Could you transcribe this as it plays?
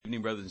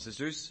evening, brothers and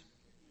sisters.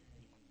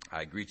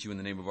 I greet you in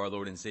the name of our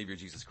Lord and Savior,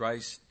 Jesus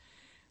Christ.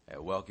 I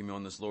welcome you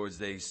on this Lord's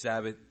Day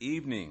Sabbath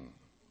evening.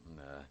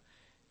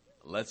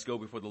 Let's go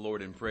before the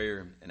Lord in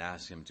prayer and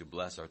ask Him to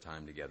bless our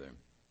time together.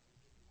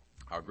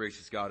 Our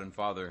gracious God and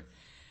Father,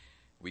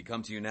 we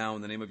come to you now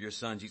in the name of your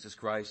Son, Jesus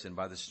Christ, and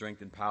by the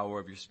strength and power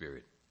of your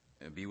Spirit.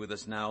 And be with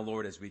us now,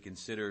 Lord, as we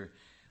consider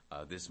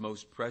this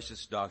most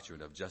precious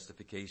doctrine of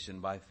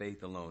justification by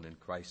faith alone in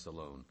Christ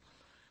alone.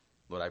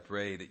 Lord, I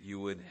pray that you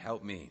would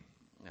help me,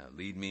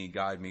 lead me,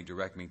 guide me,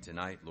 direct me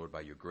tonight, Lord,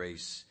 by your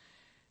grace.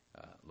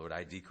 Lord,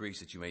 I decrease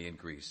that you may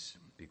increase.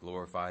 Be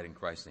glorified in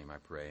Christ's name, I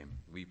pray.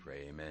 We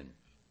pray, amen.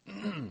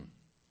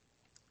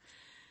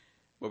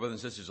 Well,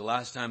 brothers and sisters, the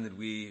last time that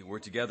we were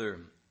together,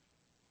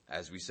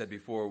 as we said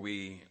before,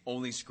 we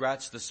only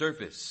scratched the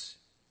surface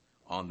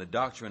on the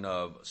doctrine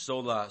of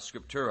sola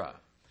scriptura.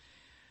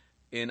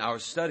 In our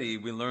study,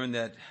 we learned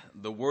that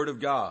the Word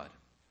of God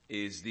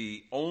is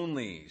the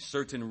only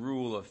certain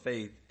rule of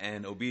faith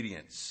and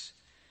obedience.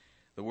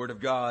 The Word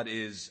of God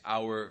is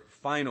our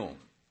final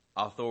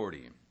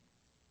authority.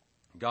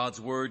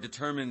 God's Word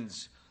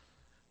determines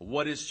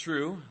what is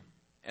true,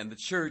 and the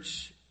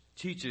church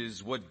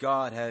teaches what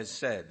God has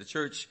said. The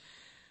church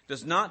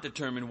does not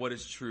determine what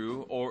is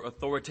true or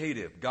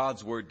authoritative.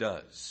 God's Word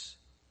does.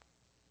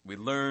 We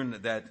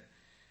learn that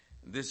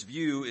this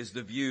view is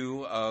the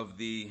view of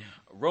the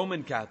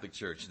Roman Catholic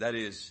Church. That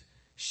is,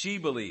 she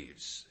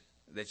believes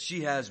that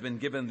she has been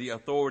given the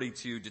authority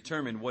to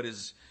determine what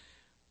is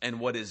and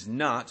what is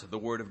not the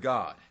Word of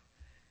God.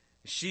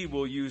 She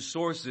will use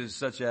sources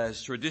such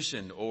as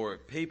tradition or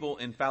papal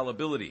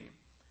infallibility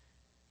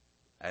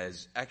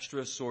as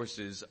extra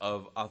sources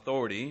of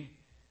authority.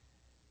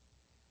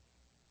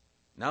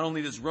 Not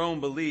only does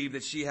Rome believe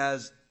that she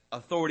has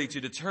authority to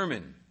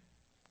determine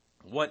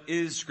what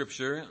is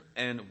Scripture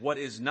and what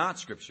is not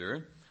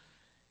Scripture,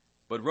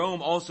 but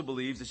Rome also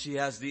believes that she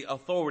has the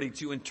authority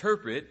to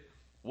interpret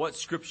what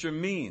Scripture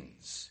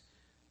means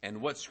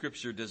and what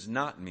Scripture does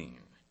not mean.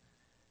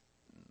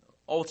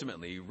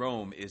 Ultimately,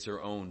 Rome is her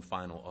own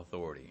final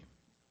authority.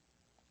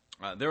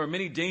 There are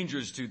many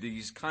dangers to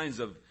these kinds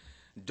of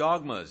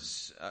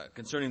dogmas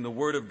concerning the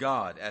Word of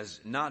God as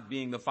not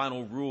being the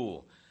final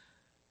rule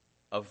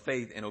of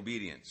faith and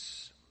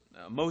obedience.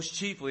 Most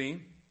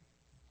chiefly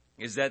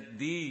is that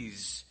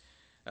these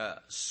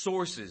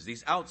sources,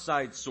 these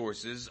outside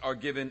sources, are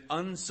given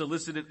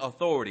unsolicited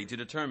authority to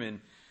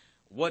determine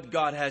what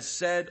God has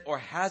said or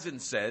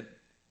hasn't said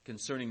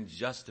concerning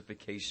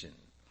justification.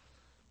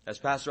 As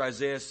Pastor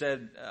Isaiah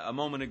said a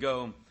moment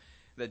ago,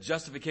 that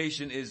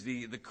justification is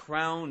the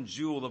crown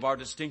jewel of our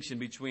distinction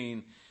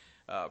between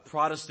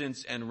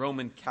Protestants and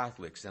Roman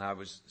Catholics. And I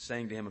was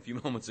saying to him a few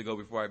moments ago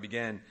before I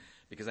began,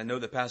 because I know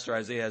that Pastor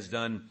Isaiah has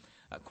done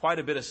quite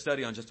a bit of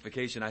study on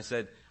justification. I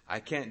said,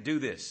 I can't do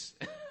this.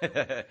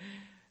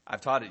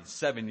 I've taught it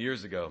 7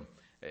 years ago.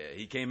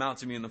 He came out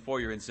to me in the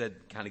foyer and said,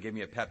 kind of gave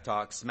me a pep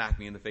talk, smacked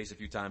me in the face a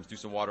few times, threw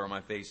some water on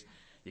my face.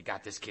 You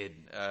got this, kid,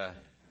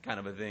 kind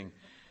of a thing.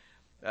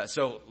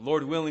 So,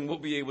 Lord willing, we'll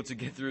be able to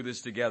get through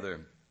this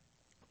together.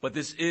 But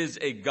this is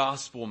a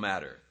gospel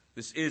matter.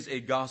 This is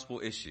a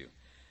gospel issue.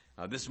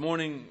 This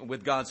morning,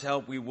 with God's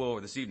help,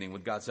 this evening,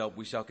 with God's help,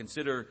 we shall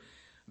consider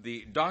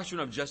the doctrine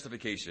of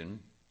justification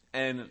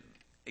and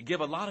give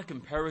a lot of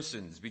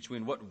comparisons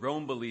between what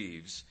Rome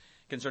believes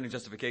concerning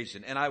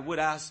justification. And I would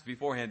ask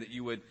beforehand that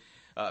you would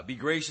be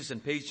gracious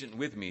and patient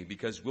with me,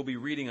 because we'll be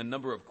reading a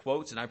number of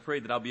quotes, and I pray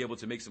that I'll be able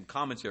to make some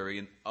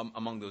commentary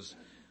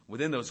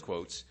within those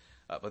quotes.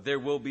 But there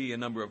will be a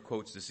number of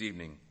quotes this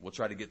evening. We'll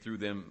try to get through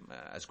them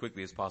as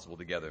quickly as possible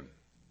together.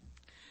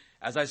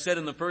 As I said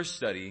in the first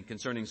study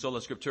concerning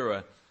sola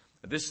scriptura,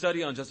 this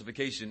study on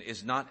justification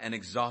is not an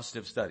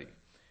exhaustive study.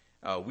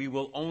 We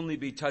will only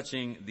be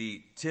touching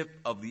the tip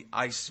of the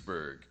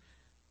iceberg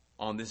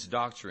on this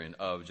doctrine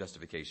of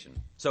justification.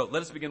 So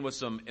let us begin with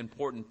some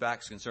important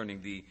facts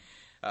concerning the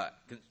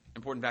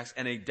important facts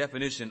and a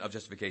definition of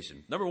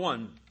justification. Number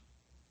one,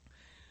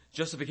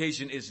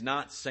 justification is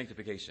not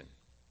sanctification.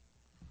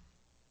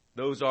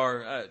 Those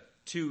are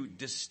two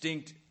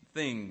distinct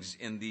things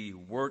in the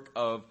work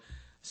of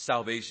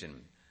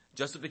salvation.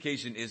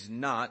 Justification is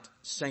not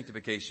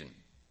sanctification.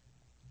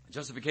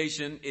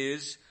 Justification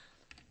is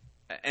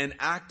an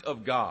act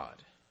of God.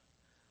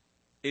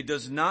 It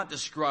does not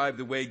describe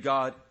the way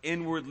God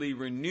inwardly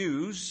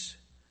renews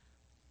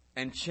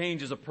and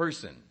changes a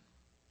person.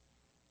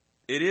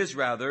 It is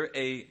rather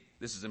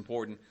this is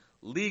important,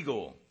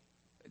 legal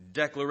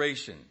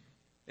declaration.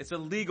 It's a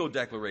legal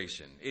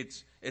declaration.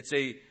 It's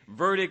a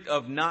verdict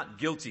of not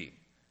guilty.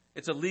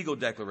 It's a legal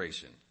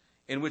declaration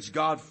in which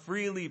God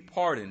freely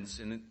pardons,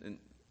 and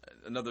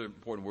another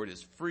important word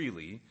is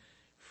freely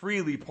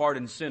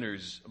pardons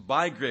sinners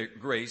by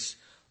grace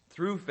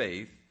through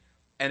faith,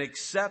 and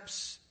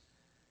accepts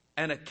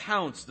and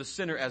accounts the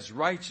sinner as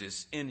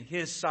righteous in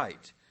His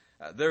sight.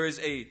 There is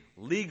a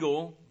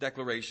legal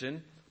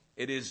declaration.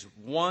 It is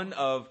one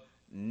of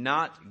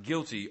not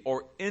guilty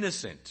or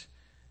innocent.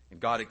 And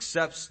God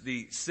accepts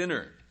the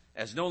sinner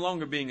as no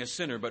longer being a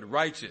sinner, but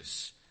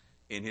righteous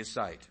in His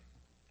sight.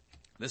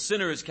 The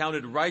sinner is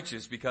counted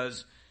righteous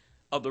because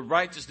of the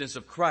righteousness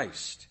of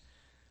Christ.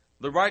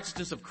 The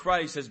righteousness of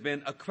Christ has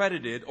been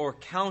accredited or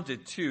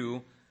counted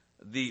to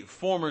the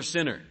former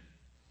sinner.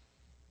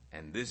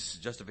 And this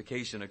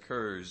justification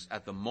occurs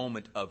at the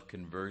moment of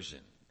conversion.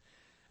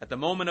 At the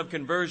moment of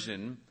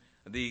conversion,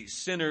 the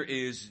sinner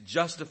is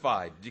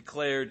justified,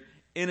 declared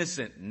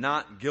innocent,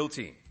 not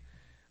guilty.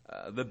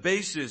 The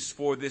basis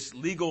for this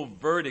legal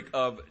verdict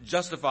of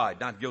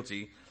justified, not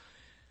guilty,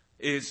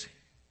 is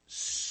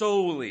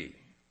solely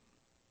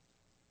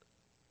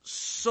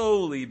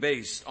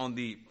based on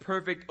the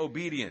perfect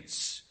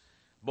obedience,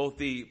 both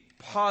the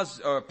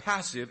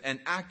passive and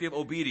active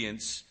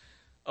obedience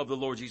of the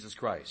Lord Jesus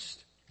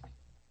Christ.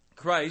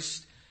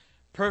 Christ's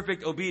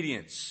perfect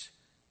obedience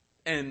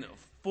and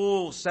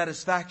full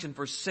satisfaction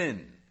for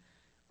sin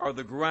are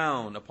the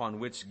ground upon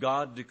which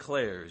God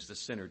declares the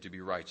sinner to be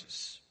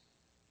righteous.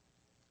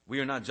 We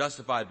are not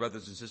justified,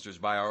 brothers and sisters,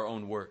 by our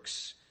own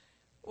works.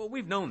 Well,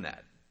 we've known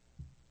that.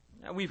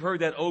 We've heard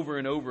that over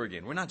and over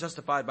again. We're not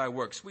justified by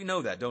works. We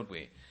know that, don't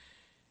we?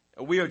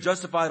 We are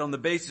justified on the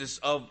basis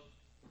of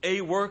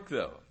a work,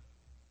 though.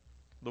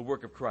 The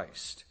work of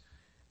Christ.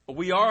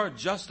 We are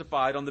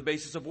justified on the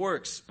basis of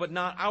works, but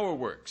not our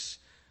works.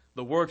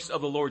 The works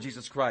of the Lord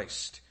Jesus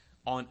Christ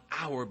on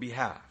our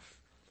behalf.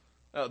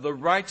 The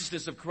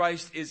righteousness of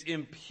Christ is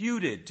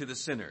imputed to the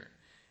sinner.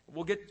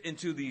 We'll get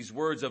into these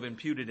words of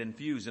imputed and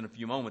fused in a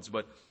few moments,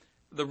 but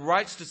the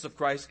righteousness of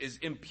Christ is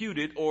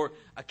imputed or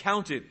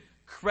accounted,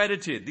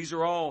 credited. These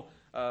are all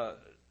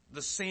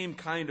the same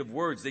kind of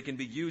words. They can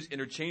be used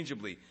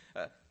interchangeably.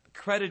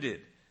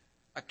 Credited,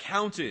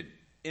 accounted,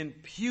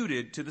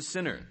 imputed to the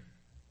sinner.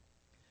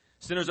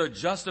 Sinners are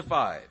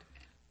justified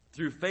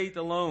through faith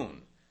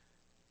alone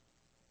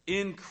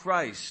in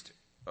Christ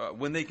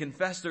when they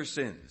confess their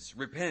sins,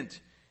 repent,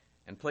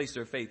 and place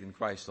their faith in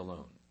Christ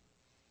alone.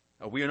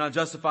 We are not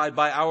justified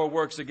by our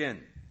works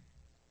again.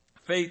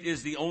 Faith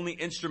is the only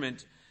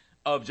instrument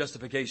of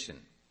justification.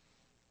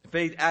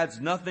 Faith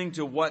adds nothing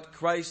to what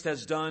Christ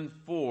has done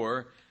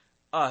for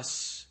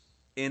us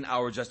in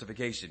our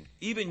justification.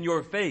 Even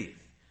your faith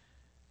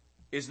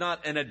is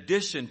not an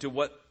addition to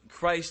what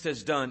Christ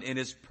has done in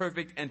his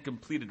perfect and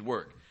completed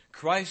work.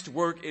 Christ's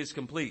work is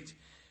complete.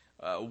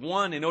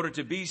 One, in order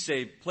to be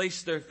saved,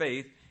 place their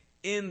faith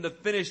in the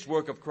finished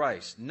work of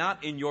Christ,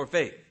 not in your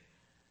faith.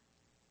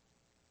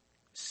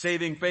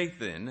 Saving faith,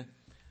 then,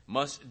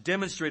 must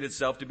demonstrate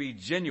itself to be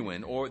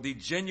genuine, or the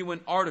genuine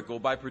article,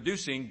 by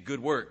producing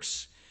good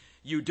works.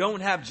 You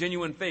don't have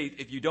genuine faith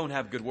if you don't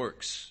have good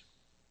works.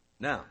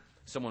 Now,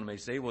 someone may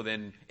say, well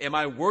then, am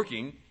I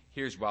working?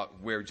 Here's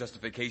where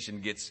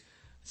justification gets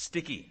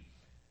sticky.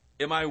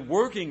 Am I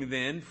working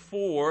then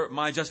for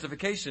my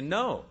justification?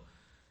 No.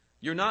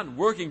 You're not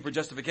working for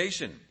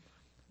justification.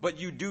 But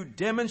you do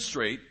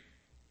demonstrate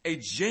a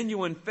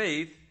genuine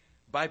faith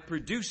by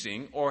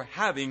producing or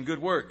having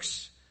good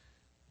works.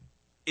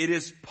 It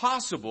is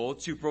possible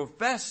to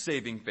profess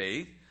saving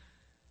faith,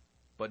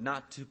 but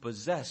not to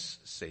possess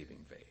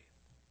saving faith.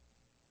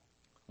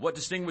 What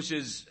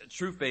distinguishes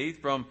true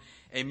faith from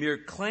a mere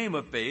claim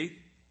of faith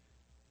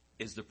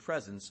is the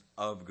presence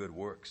of good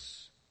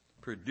works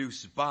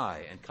produced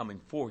by and coming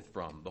forth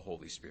from the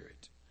Holy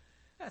Spirit.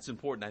 That's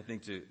important, I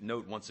think, to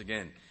note once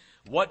again.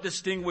 What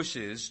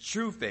distinguishes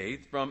true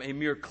faith from a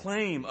mere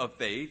claim of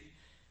faith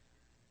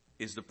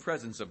is the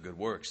presence of good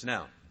works.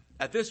 Now,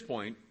 at this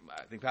point,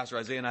 I think Pastor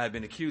Isaiah and I have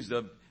been accused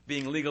of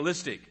being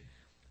legalistic.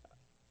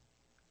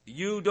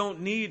 You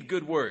don't need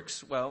good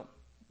works. Well,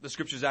 the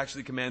scriptures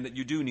actually command that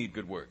you do need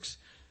good works.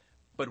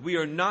 But we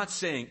are not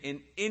saying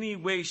in any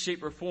way,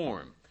 shape, or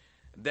form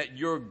that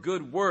your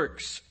good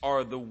works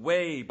are the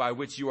way by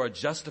which you are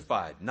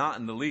justified. Not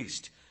in the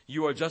least.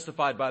 You are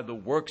justified by the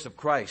works of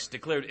Christ,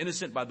 declared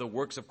innocent by the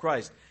works of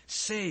Christ,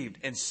 saved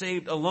and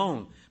saved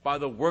alone by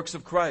the works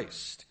of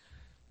Christ.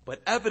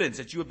 But evidence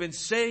that you have been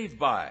saved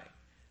by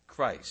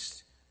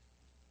Christ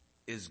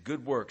is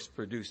good works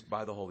produced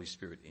by the Holy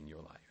Spirit in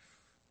your life.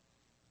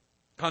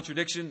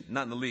 Contradiction?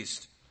 Not in the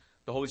least.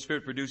 The Holy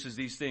Spirit produces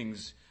these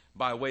things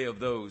by way of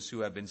those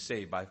who have been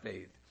saved by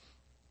faith.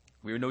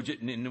 We are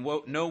in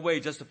no way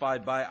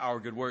justified by our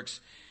good works.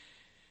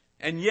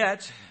 And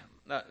yet,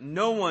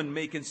 no one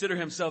may consider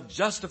himself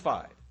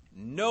justified.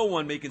 No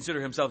one may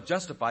consider himself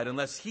justified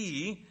unless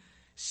he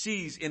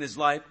sees in his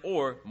life,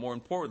 or more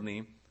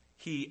importantly,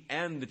 he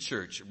and the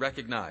church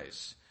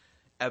recognize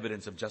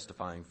evidence of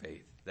justifying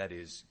faith. That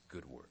is,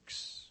 good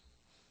works.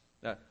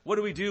 Now, what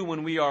do we do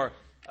when we are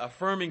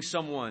affirming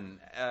someone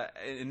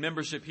in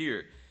membership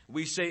here?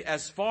 We say,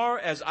 as far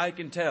as I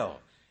can tell,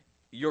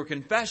 your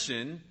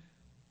confession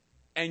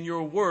and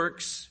your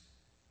works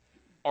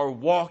are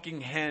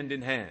walking hand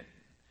in hand.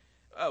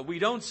 We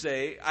don't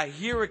say, I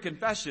hear a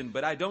confession,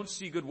 but I don't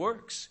see good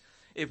works.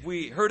 If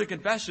we heard a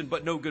confession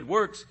but no good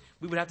works,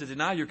 we would have to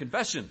deny your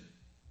confession.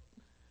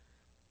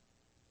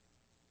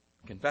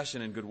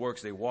 Confession and good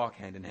works, they walk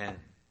hand in hand.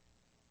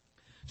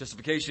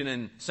 Justification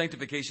and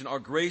sanctification are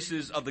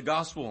graces of the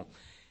gospel,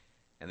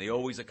 and they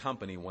always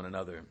accompany one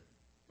another.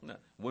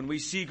 When we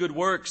see good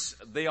works,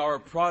 they are a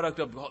product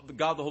of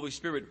God the Holy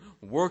Spirit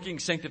working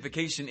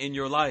sanctification in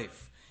your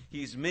life.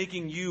 He's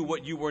making you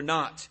what you were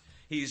not.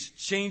 He's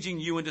changing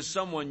you into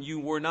someone you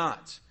were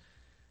not.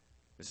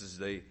 This is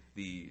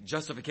the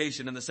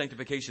justification and the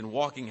sanctification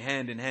walking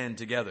hand in hand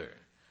together.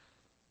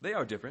 They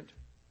are different.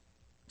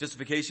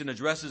 Justification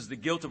addresses the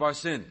guilt of our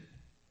sin.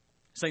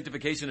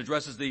 Sanctification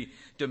addresses the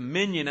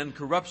dominion and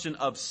corruption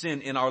of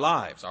sin in our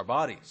lives, our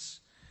bodies.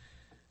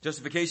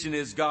 Justification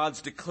is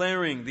God's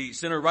declaring the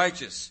sinner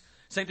righteous.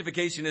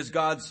 Sanctification is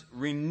God's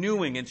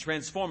renewing and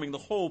transforming the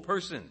whole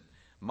person,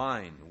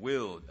 mind,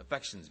 will,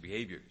 affections,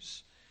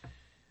 behaviors.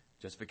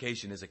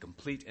 Justification is a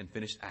complete and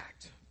finished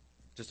act.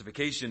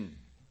 Justification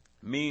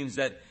means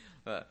that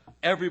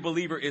every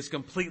believer is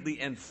completely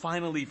and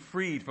finally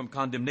freed from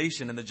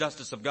condemnation and the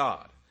justice of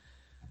God.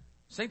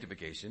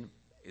 Sanctification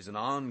is an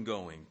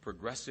ongoing,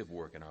 progressive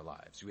work in our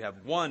lives. You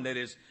have one that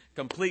is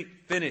complete,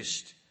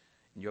 finished,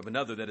 and you have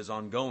another that is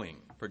ongoing,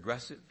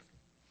 progressive.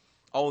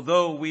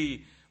 Although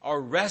we are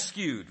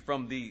rescued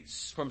from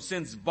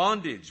sin's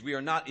bondage, we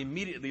are not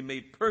immediately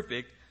made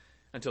perfect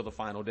until the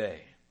final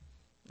day.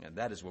 And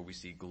that is where we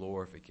see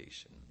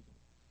glorification.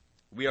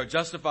 We are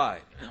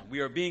justified.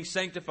 We are being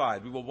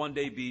sanctified. We will one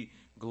day be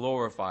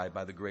glorified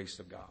by the grace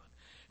of God.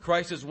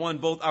 Christ has won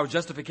both our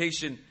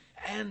justification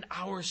and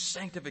our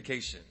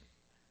sanctification.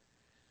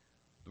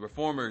 The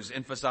Reformers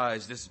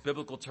emphasize this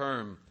biblical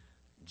term,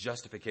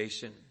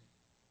 justification.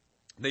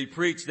 They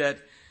preach that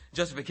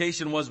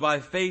justification was by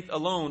faith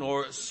alone,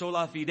 or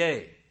sola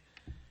fide.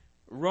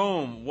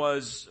 Rome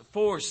was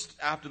forced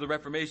after the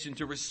Reformation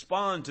to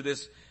respond to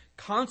this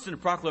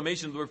constant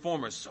proclamation of the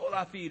Reformers,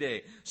 sola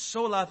fide,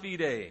 sola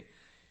fide.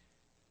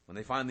 When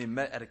they finally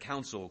met at a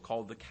council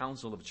called the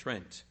Council of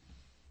Trent,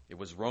 it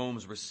was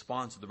Rome's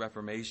response to the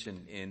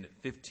Reformation in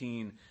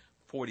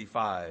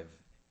 1545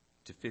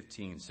 to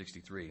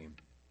 1563.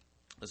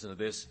 Listen to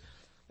this.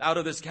 Out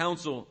of this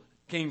council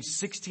came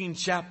 16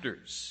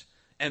 chapters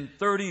and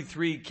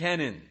 33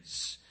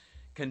 canons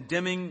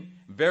condemning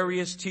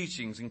various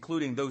teachings,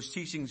 including those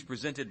teachings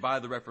presented by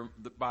the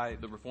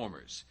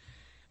Reformers.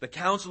 The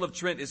Council of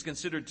Trent is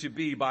considered to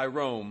be by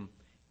Rome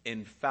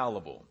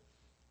infallible.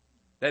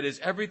 That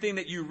is, everything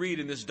that you read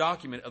in this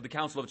document of the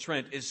Council of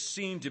Trent is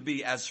seen to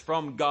be as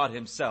from God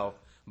himself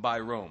by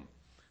Rome.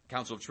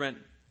 Council of Trent,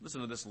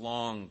 listen to this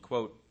long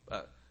quote.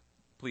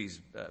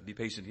 Please be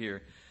patient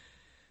here.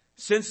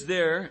 Since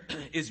there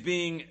is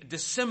being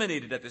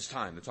disseminated at this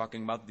time, they're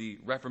talking about the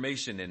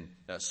Reformation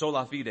and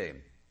sola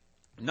fide,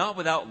 not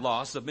without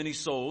loss of many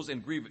souls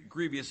and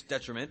grievous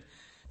detriment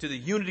to the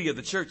unity of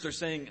the church. They're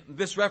saying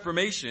this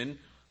Reformation,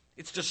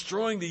 it's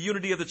destroying the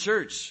unity of the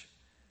church.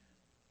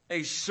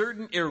 A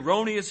certain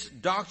erroneous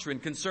doctrine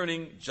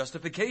concerning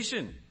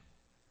justification.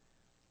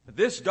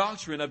 This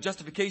doctrine of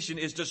justification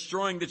is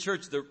destroying the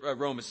church,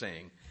 Rome is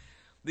saying.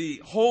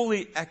 The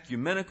Holy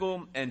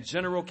Ecumenical and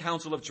General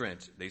Council of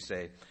Trent, they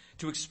say,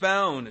 to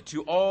expound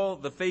to all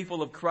the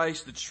faithful of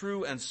Christ the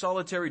true and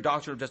solitary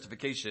doctrine of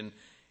justification,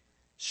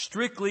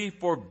 strictly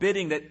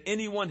forbidding that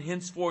anyone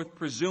henceforth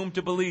presume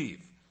to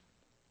believe,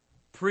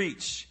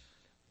 preach,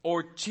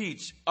 or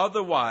teach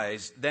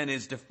otherwise than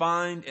is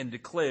defined and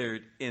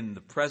declared in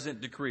the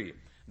present decree.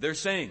 They're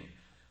saying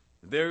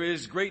there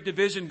is great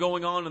division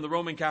going on in the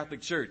Roman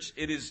Catholic Church.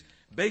 It is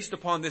based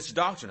upon this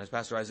doctrine, as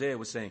Pastor Isaiah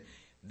was saying.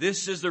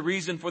 This is the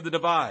reason for the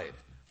divide.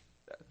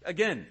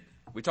 Again,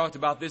 we talked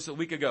about this a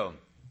week ago.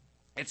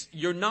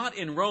 You're not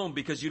in Rome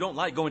because you don't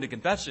like going to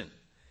confession.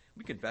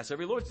 We confess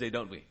every Lord's Day,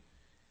 don't we?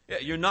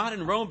 You're not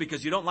in Rome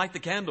because you don't like the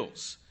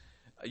candles.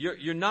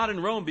 You're not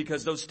in Rome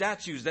because those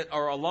statues that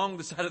are along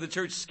the side of the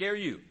church scare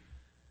you.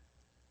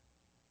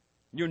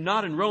 You're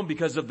not in Rome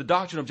because of the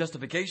doctrine of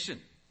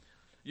justification.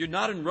 You're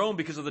not in Rome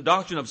because of the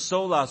doctrine of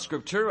sola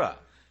scriptura.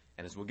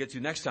 And as we'll get to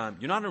next time,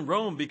 you're not in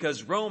Rome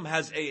because Rome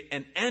has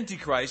an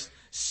antichrist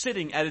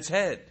sitting at its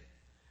head.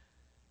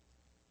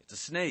 It's a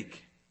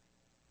snake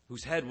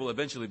whose head will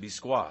eventually be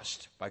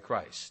squashed by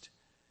Christ.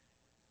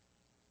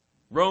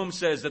 Rome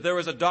says that there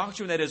is a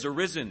doctrine that has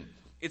arisen.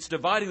 It's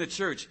dividing the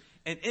church.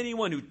 And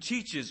anyone who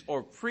teaches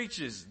or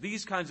preaches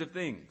these kinds of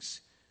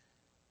things,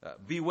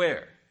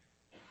 beware.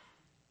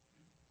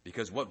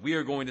 Because what we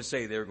are going to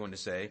say, they're going to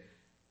say,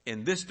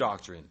 in this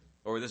doctrine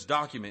or this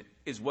document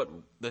is what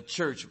the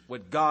church,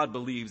 what God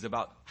believes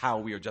about how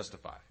we are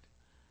justified.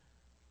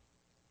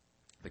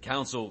 The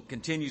council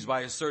continues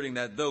by asserting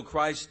that though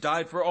Christ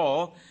died for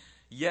all,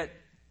 yet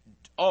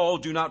all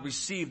do not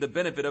receive the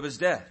benefit of his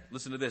death.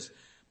 Listen to this.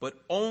 But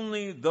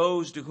only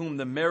those to whom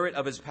the merit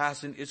of his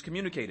passion is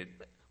communicated.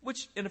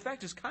 Which, in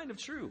effect, is kind of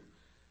true.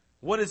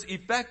 What is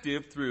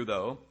effective through,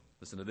 though,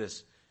 listen to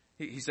this.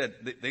 He said,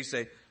 they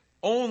say,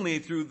 only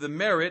through the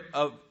merit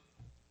of,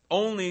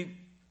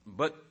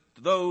 but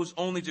those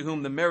only to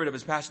whom the merit of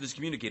his passion is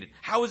communicated.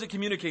 How is it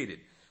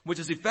communicated? Which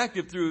is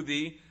effective through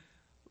the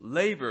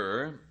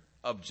labor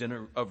of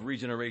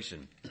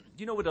regeneration. Do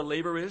you know what a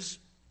labor is?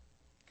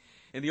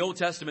 In the Old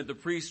Testament, the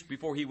priest,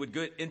 before he would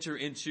enter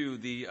into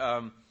the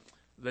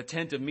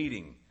tent of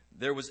meeting,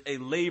 there was a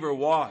laver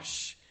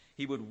wash.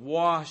 He would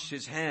wash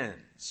his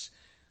hands.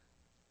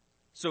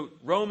 So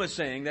Rome is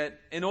saying that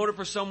in order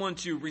for someone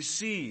to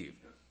receive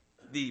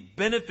the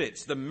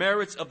benefits, the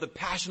merits of the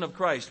passion of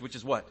Christ, which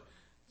is what?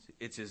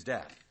 It's his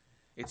death.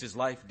 It's his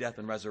life, death,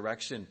 and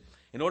resurrection.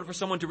 In order for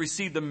someone to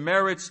receive the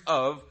merits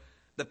of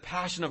the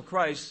passion of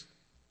Christ,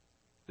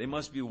 they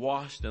must be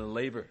washed in a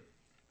laver.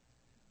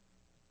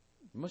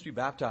 You must be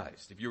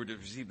baptized if you were to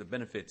receive the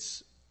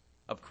benefits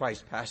of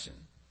Christ's passion.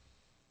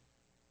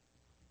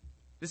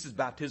 This is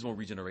baptismal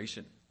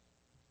regeneration.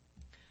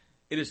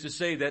 It is to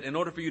say that in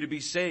order for you to be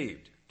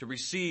saved, to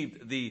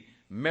receive the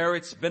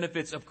merits,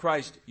 benefits of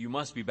Christ, you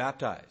must be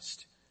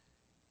baptized.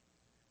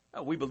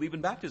 We believe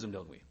in baptism,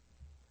 don't we?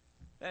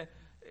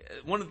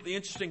 One of the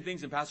interesting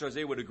things, and Pastor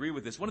Isaiah would agree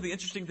with this, one of the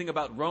interesting things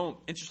about Rome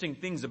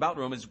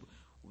is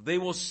they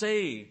will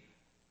say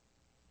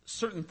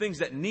certain things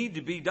that need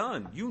to be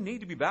done. You need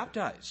to be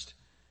baptized.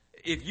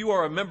 If you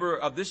are a member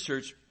of this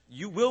church,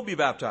 you will be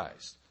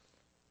baptized.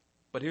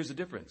 But here's the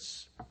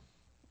difference.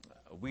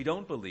 We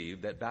don't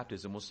believe that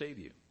baptism will save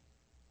you.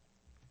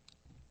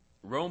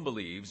 Rome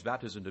believes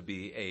baptism to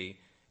be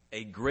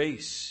a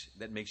grace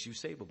that makes you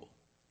savable.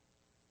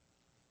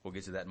 We'll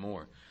get to that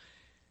more.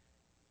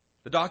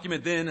 The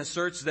document then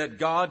asserts that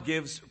God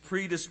gives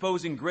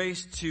predisposing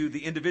grace to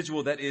the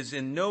individual that is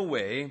in no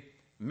way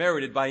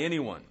merited by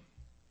anyone,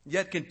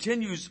 yet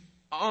continues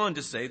on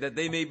to say that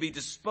they may be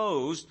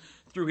disposed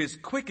through his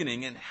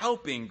quickening and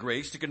helping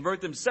grace to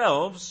convert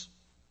themselves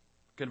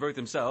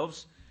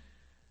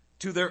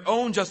to their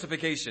own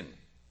justification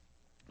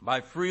by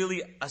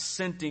freely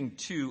assenting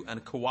to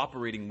and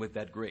cooperating with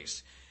that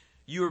grace.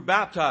 You are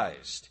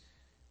baptized.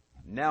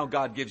 Now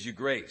God gives you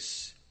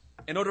grace.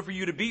 In order for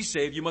you to be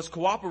saved, you must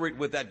cooperate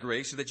with that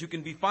grace so that you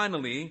can be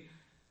finally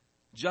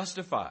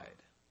justified.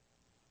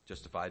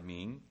 Justified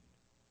meaning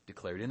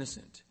declared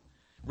innocent.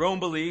 Rome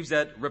believes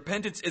that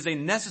repentance is a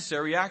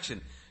necessary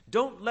action.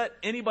 Don't let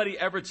anybody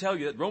ever tell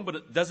you that Rome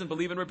doesn't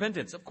believe in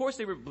repentance. Of course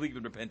they believe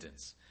in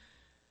repentance.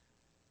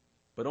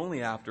 But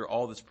only after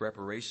all this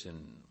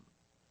preparation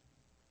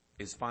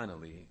is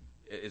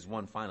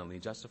one finally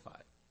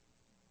justified.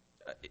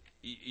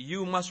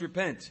 You must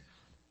repent.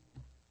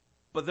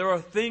 But there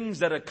are things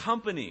that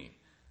accompany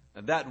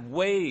that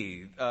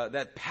way,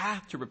 that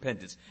path to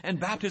repentance. And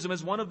baptism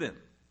is one of them.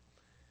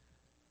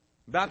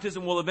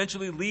 Baptism will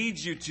eventually lead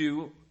you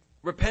to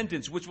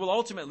repentance, which will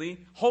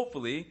ultimately,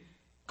 hopefully,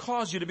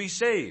 cause you to be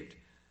saved.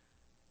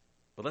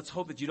 But let's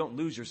hope that you don't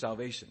lose your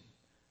salvation.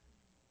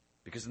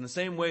 Because in the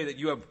same way that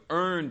you have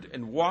earned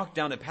and walked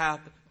down a path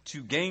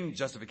to gain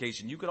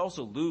justification, you could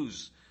also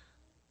lose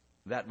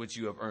that which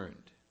you have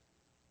earned.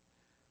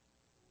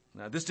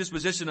 Now, this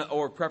disposition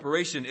or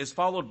preparation is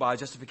followed by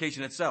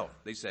justification itself,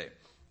 they say,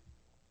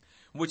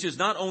 which is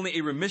not only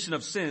a remission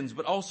of sins,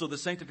 but also the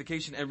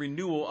sanctification and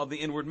renewal of the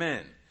inward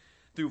man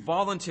through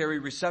voluntary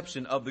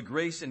reception of the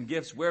grace and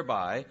gifts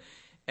whereby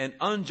an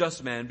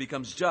unjust man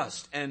becomes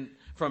just and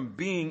from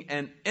being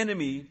an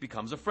enemy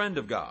becomes a friend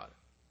of God.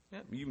 Yeah,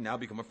 you now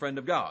become a friend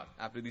of God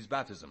after these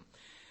baptism.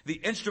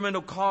 The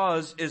instrumental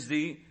cause is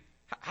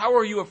how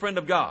are you a friend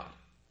of God?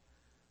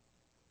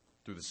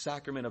 Through the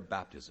sacrament of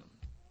baptism,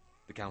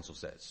 the council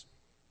says,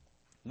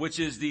 which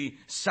is the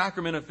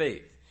sacrament of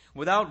faith,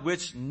 without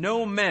which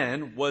no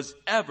man was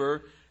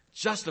ever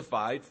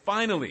justified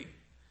finally.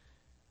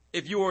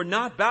 If you are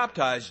not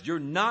baptized, you're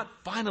not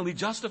finally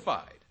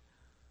justified.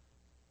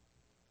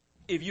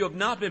 If you have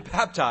not been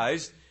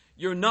baptized,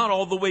 you're not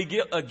all the way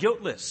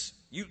guiltless.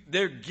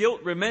 Their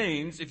guilt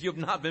remains if you have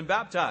not been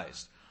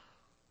baptized.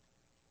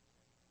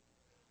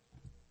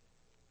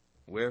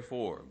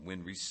 Wherefore,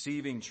 when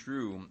receiving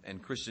true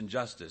and Christian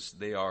justice,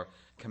 they are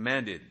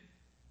commanded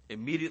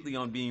immediately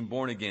on being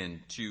born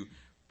again to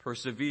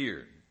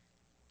persevere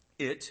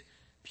it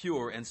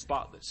pure and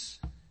spotless,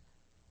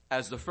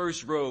 as the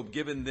first robe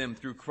given them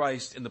through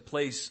Christ in the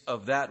place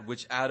of that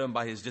which Adam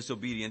by his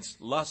disobedience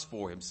lusts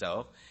for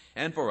himself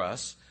and for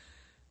us,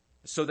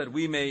 so that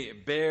we may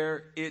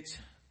bear it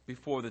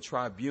before the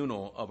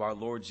tribunal of our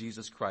Lord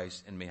Jesus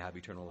Christ and may have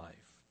eternal life.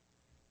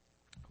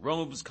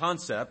 Rome's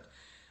concept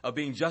of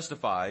being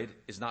justified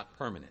is not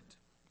permanent.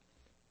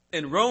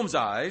 In Rome's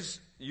eyes,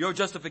 your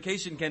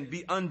justification can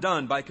be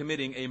undone by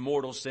committing a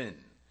mortal sin,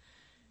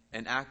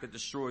 an act that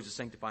destroys the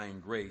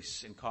sanctifying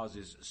grace and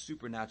causes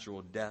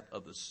supernatural death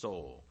of the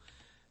soul.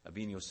 A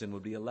venial sin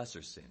would be a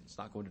lesser sin. It's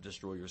not going to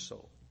destroy your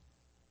soul.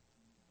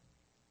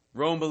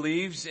 Rome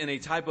believes in a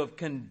type of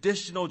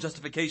conditional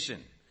justification.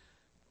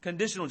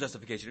 Conditional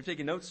justification. If you're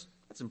taking notes,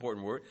 that's an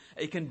important word.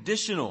 A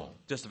conditional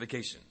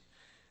justification.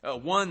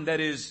 One that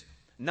is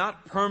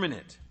not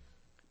permanent,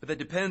 but that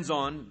depends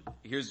on,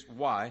 here's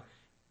why,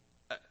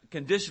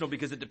 conditional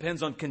because it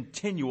depends on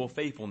continual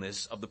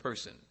faithfulness of the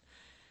person.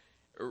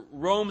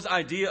 Rome's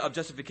idea of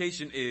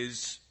justification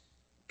is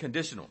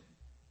conditional.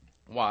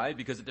 Why?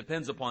 Because it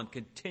depends upon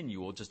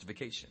continual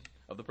justification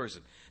of the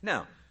person.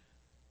 Now,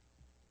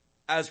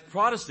 as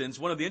Protestants,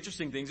 one of the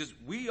interesting things is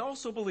we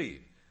also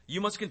believe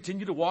you must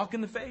continue to walk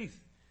in the faith.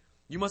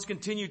 You must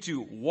continue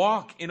to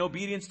walk in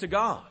obedience to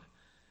God.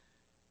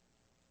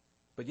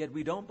 But yet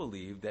we don't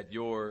believe that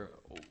your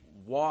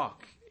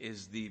walk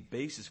is the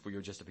basis for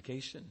your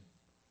justification.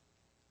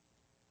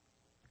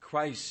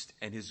 Christ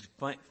and his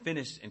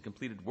finished and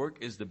completed work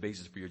is the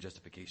basis for your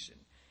justification.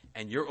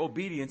 And your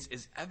obedience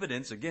is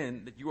evidence,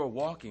 again, that you are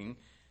walking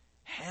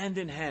hand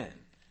in hand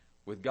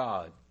with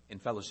God in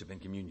fellowship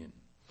and communion.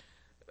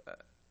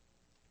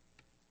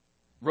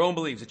 Rome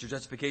believes that your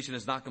justification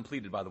is not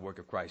completed by the work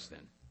of Christ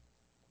then.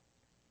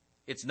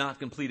 It's not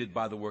completed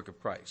by the work of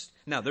Christ.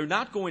 Now, they're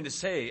not going to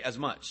say as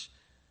much.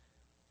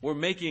 We're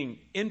making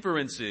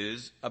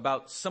inferences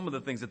about some of the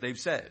things that they've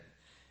said.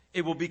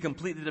 It will be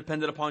completely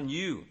dependent upon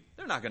you.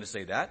 They're not going to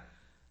say that.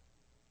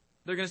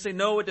 They're going to say,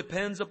 no, it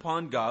depends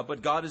upon God,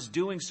 but God is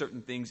doing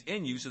certain things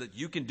in you so that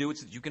you can do it,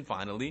 so that you can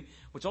finally,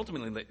 which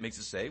ultimately makes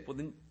us say, well,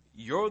 then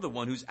you're the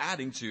one who's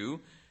adding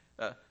to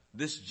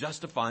this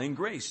justifying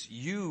grace.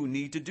 You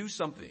need to do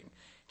something.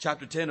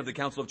 Chapter 10 of the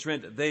Council of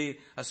Trent, they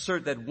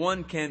assert that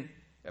one can,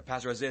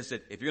 Pastor Isaiah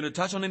said, if you're going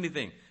to touch on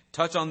anything,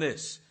 touch on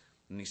this.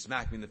 And he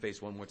smacked me in the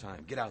face one more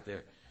time. Get out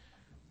there.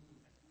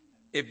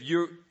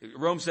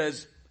 Rome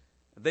says,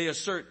 they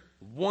assert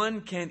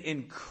one can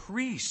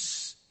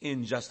increase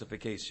in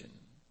justification.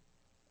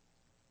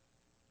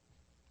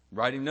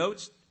 Writing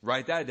notes?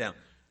 Write that down.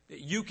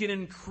 You can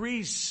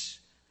increase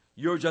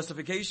your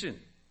justification.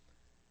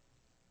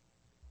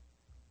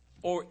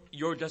 Or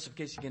your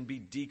justification can be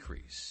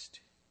decreased.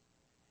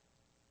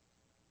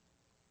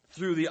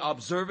 Through the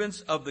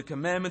observance of the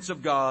commandments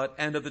of God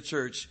and of the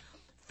church,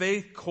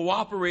 faith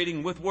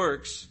cooperating with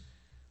works,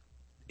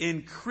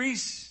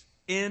 increase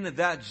in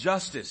that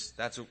justice.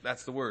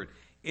 That's the word.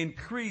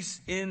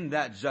 Increase in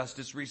that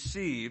justice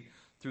received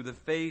through the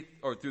faith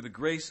or through the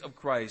grace of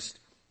Christ.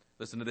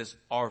 Listen to this,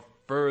 are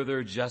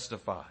further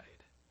justified.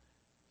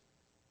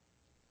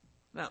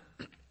 Now,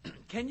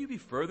 can you be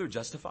further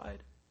justified?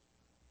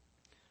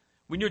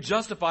 When you're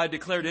justified,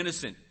 declared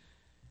innocent,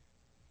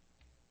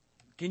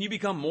 can you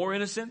become more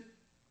innocent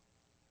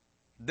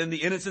than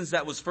the innocence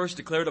that was first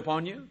declared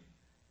upon you?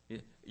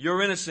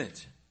 You're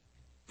innocent.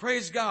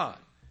 Praise God.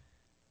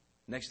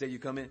 Next day you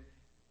come in,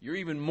 you're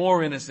even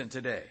more innocent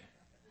today.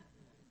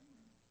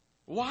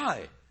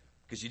 Why?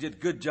 Because you did a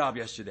good job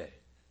yesterday.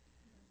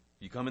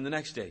 You come in the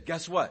next day.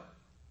 Guess what?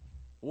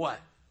 What?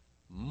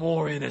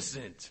 More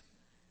innocent.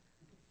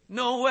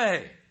 No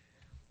way.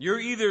 You're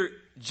either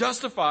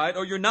justified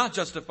or you're not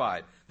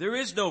justified. There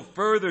is no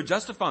further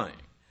justifying.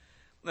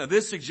 Now,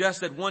 this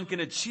suggests that one can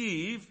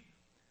achieve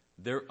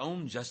their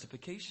own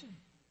justification.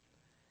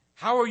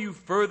 How are you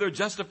further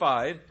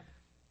justified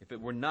if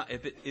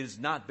it is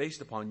not based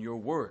upon your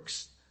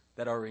works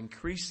that are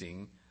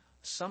increasing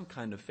some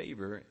kind of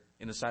favor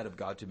in the sight of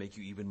God to make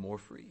you even more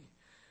free?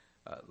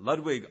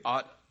 Ludwig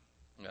Ott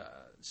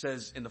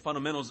says in the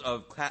fundamentals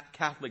of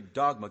Catholic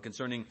dogma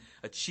concerning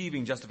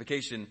achieving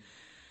justification,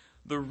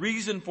 the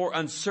reason for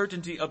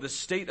uncertainty of the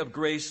state of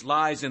grace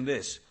lies in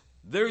this.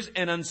 There's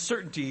an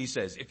uncertainty, he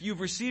says. If you've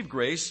received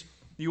grace,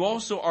 you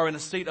also are in a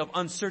state of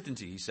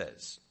uncertainty, he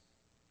says.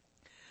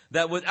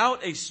 That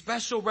without a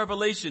special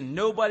revelation,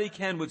 nobody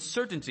can with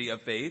certainty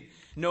of faith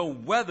know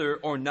whether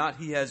or not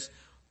he has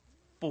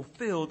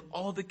fulfilled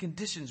all the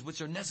conditions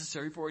which are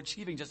necessary for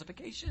achieving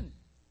justification.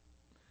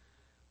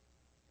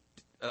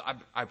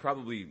 I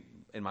probably,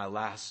 in my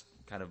last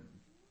kind of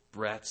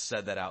breath,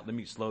 said that out. Let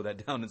me slow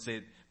that down and say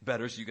it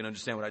better so you can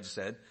understand what I just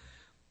said.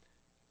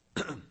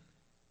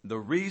 The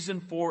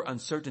reason for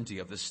uncertainty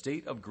of the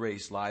state of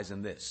grace lies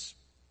in this.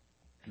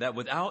 That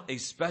without a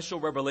special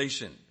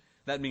revelation,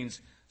 that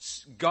means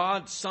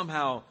God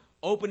somehow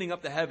opening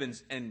up the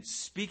heavens and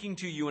speaking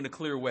to you in a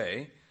clear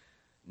way,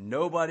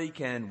 nobody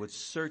can with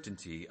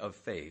certainty of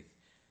faith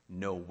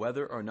know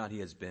whether or not he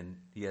has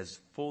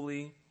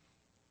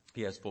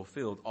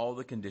fulfilled all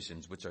the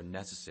conditions which are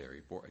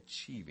necessary for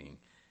achieving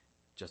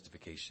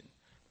justification.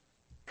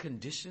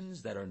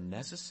 Conditions that are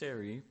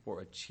necessary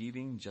for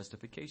achieving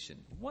justification.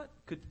 What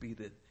could be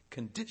the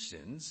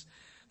conditions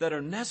that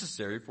are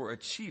necessary for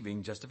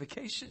achieving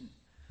justification?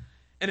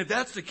 And if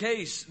that's the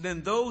case,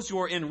 then those who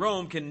are in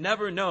Rome can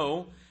never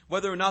know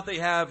whether or not they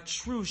have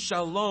true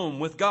shalom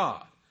with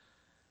God.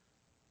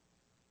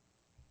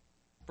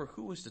 For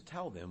who is to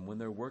tell them when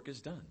their work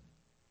is done?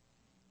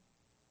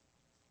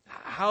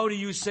 How do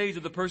you say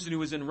to the person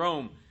who is in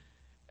Rome,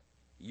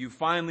 you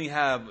finally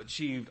have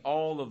achieved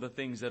all of the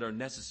things that are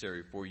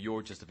necessary for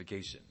your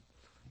justification?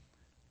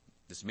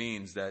 This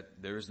means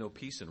that there is no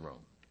peace in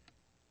Rome.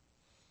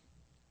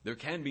 There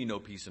can be no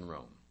peace in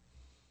Rome.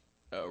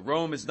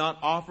 Rome is not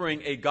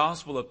offering a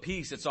gospel of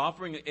peace. It's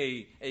offering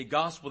a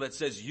gospel that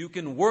says you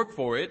can work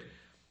for it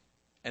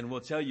and will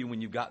tell you when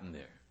you've gotten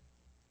there.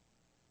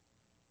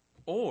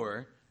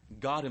 Or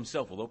God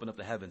himself will open up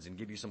the heavens and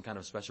give you some kind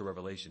of special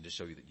revelation to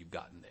show you that you've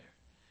gotten there.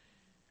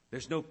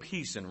 There's no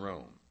peace in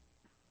Rome.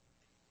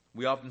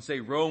 We often say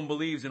Rome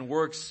believes in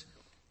works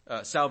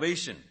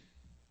salvation.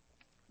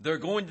 They're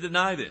going to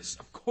deny this.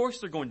 Of course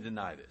they're going to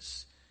deny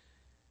this.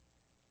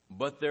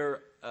 But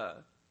their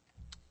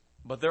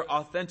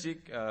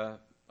authentic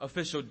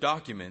official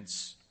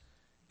documents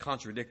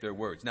contradict their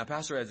words. Now,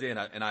 Pastor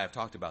Isaiah and I have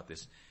talked about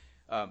this.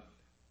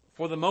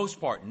 For the most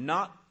part,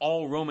 not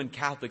all Roman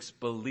Catholics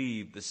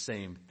believe the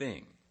same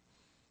thing.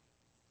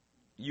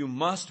 You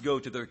must go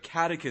to their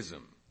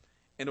catechism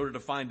in order to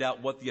find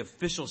out what the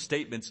official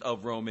statements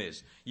of Rome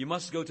is. You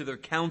must go to their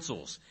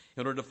councils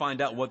in order to find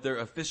out what their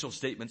official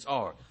statements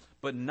are.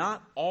 But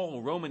not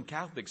all Roman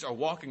Catholics are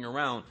walking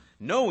around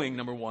knowing,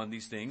 number one,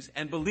 these things,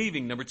 and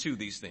believing, number two,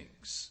 these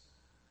things.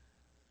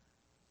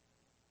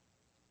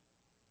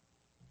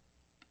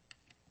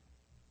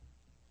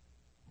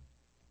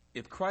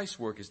 If Christ's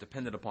work is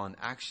dependent upon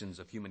actions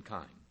of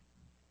humankind,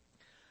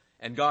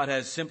 and God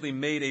has simply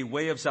made a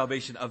way of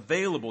salvation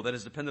available that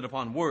is dependent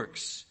upon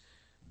works,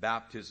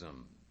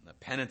 baptism,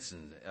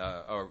 penances,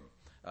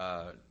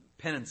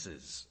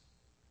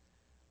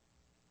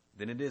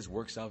 then it is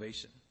work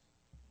salvation.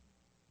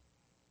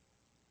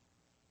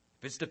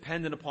 If it's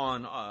dependent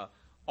upon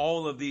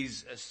all of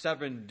these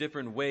 7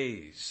 different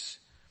ways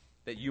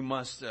that you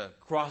must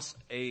cross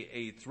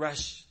a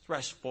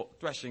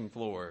threshing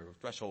floor,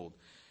 threshold,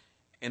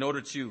 in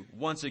order to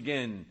once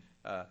again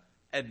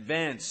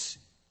advance,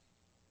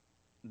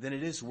 then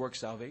it is work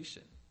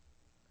salvation.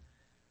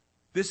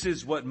 This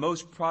is what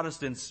most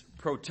Protestants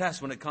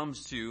protest when it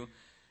comes to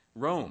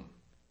Rome,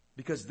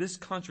 because this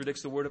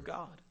contradicts the Word of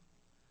God,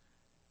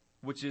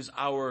 which is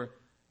our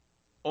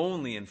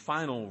only and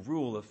final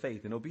rule of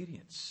faith and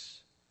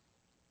obedience.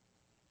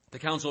 The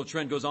Council of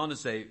Trent goes on to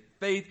say,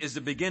 faith is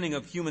the beginning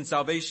of human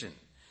salvation,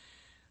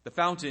 the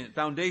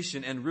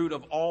foundation and root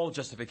of all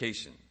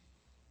justification.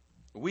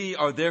 We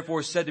are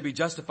therefore said to be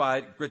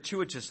justified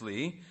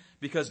gratuitously,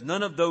 because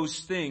none of those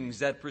things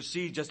that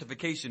precede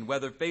justification,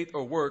 whether faith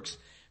or works,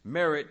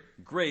 merit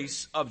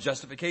grace of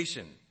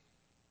justification.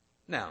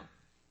 Now,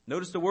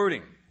 notice the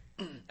wording.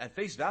 At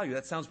face value,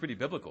 that sounds pretty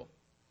biblical.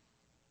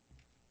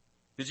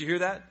 Did you hear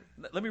that?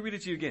 Let me read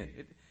it to you again.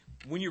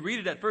 When you read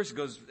it at first,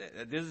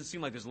 it doesn't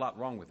seem like there's a lot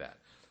wrong with that.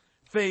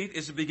 Faith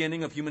is the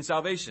beginning of human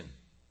salvation.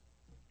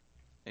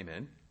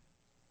 Amen.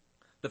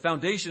 The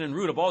foundation and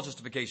root of all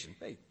justification.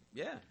 Faith.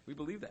 Yeah, we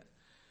believe that.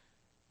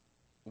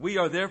 We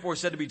are therefore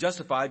said to be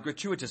justified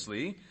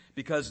gratuitously,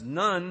 because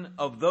none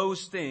of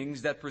those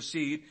things that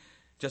precede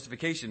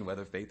justification,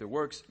 whether faith or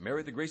works,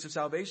 merit the grace of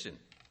salvation.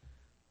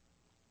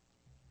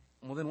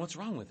 Well, then what's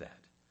wrong with that?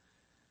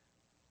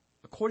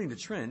 According to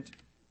Trent,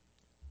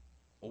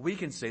 we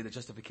can say that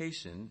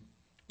justification,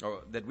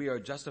 or that we are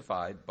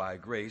justified by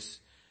grace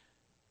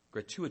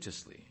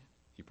gratuitously.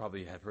 You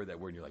probably have heard that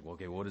word and you're like, well,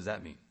 okay, what does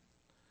that mean?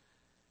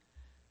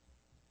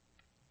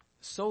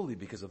 Solely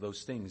because of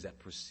those things that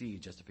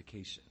precede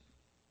justification.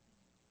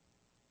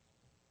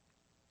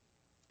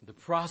 The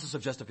process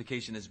of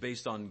justification is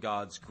based on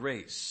God's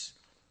grace,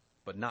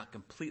 but not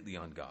completely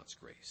on God's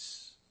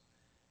grace.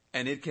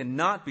 And it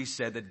cannot be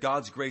said that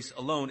God's grace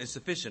alone is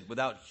sufficient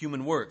without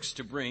human works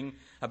to bring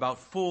about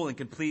full and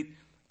complete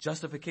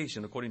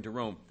justification, according to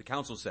Rome. The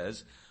council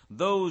says,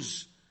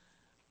 those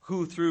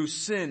who through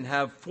sin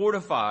have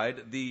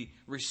fortified the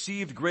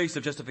received grace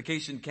of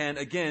justification can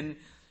again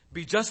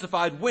be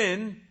justified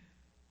when?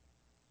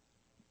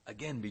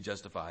 Again be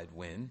justified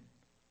when?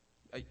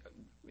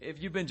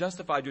 If you've been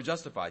justified, you're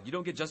justified. You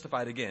don't get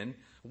justified again.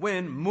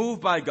 When,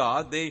 moved by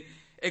God, they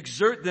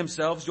exert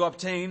themselves to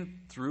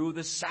obtain, through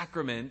the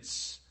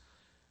sacraments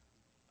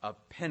of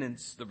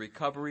penance, the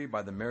recovery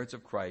by the merits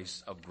of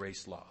Christ of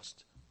grace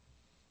lost.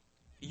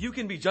 You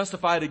can be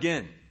justified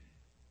again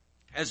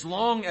as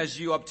long as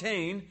you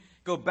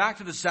go back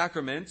to the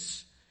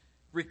sacraments,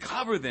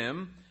 recover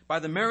them by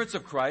the merits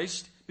of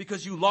Christ,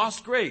 because you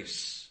lost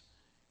grace.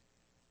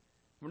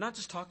 We're not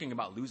just talking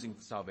about losing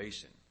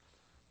salvation.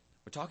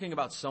 We're talking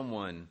about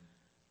someone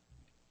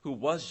who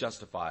was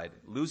justified,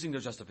 losing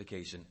their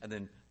justification, and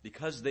then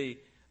because they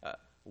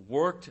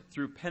worked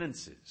through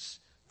penances,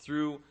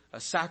 through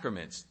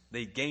sacraments,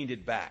 they gained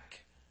it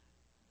back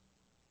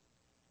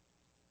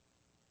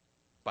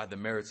by the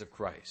merits of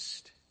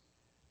Christ.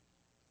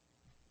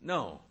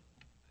 No,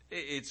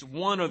 it's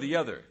one or the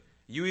other.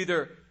 You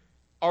either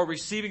are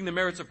receiving the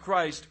merits of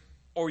Christ,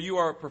 or you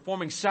are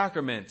performing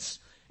sacraments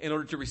in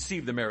order to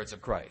receive the merits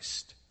of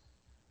Christ.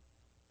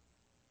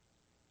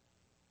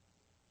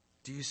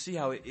 Do you see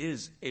how it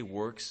is a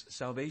works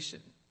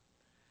salvation?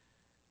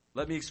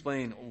 Let me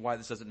explain why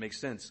this doesn't make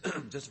sense.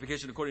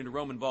 Justification according to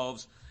Rome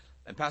involves,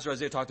 and Pastor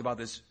Isaiah talked about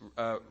this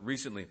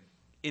recently,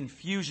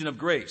 infusion of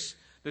grace.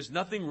 There's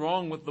nothing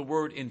wrong with the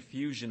word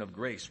infusion of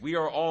grace. We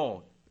are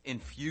all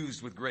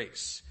infused with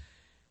grace.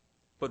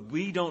 But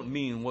we don't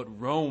mean what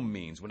Rome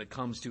means when it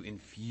comes to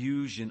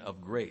infusion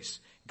of grace.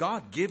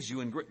 God gives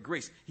you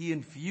grace. He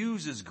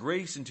infuses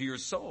grace into your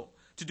soul.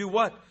 To do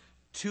what?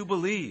 To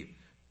believe.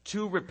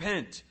 To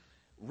repent.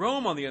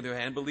 Rome, on the other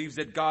hand, believes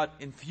that God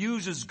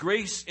infuses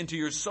grace into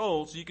your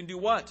soul so you can do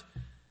what?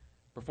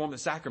 Perform the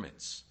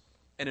sacraments.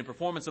 And in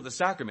performance of the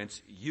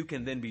sacraments, you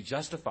can then be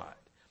justified.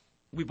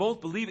 We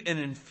both believe in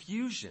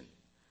infusion.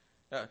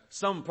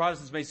 Some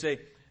Protestants may say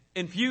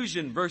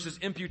infusion versus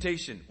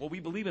imputation. Well, we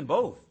believe in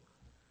both.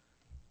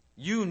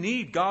 You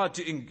need God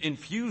to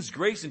infuse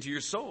grace into your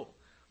soul.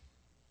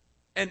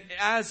 And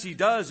as He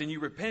does and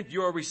you repent,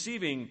 you are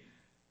receiving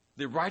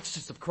the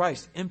righteousness of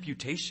Christ,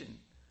 imputation.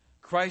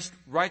 Christ's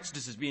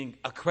righteousness is being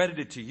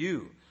accredited to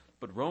you.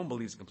 But Rome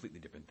believes a completely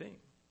different thing.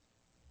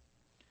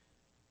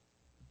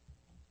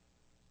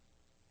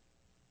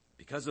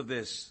 Because of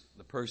this,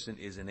 the person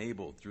is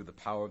enabled through the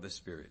power of the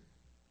Spirit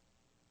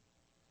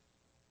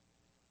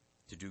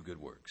to do good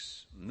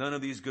works. None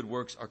of these good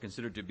works are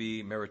considered to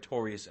be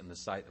meritorious in the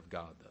sight of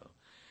God, though.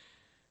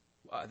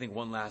 I think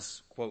one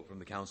last quote from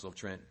the Council of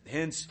Trent.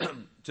 Hence,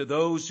 to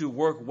those who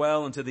work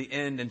well unto the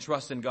end and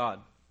trust in God.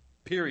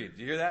 Period.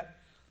 Do you hear that?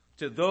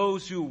 To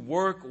those who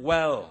work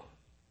well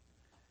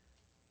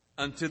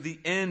unto the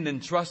end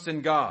and trust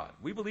in God.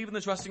 We believe in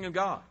the trusting of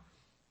God.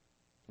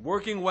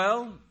 Working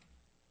well,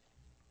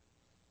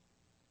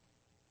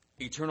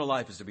 eternal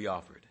life is to be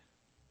offered.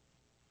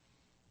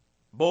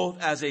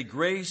 Both as a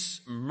grace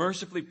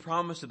mercifully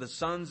promised to the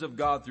sons of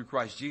God through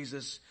Christ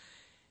Jesus,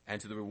 and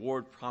to the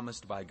reward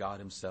promised by God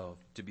himself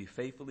to be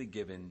faithfully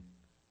given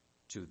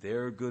to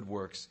their good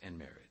works and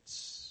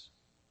merits.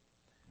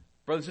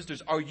 Brothers and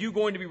sisters, are you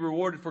going to be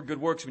rewarded for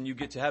good works when you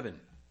get to heaven?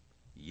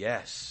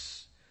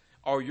 Yes.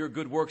 Are your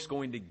good works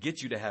going to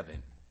get you to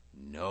heaven?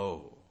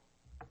 No.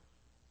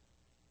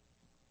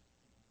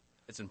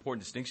 It's an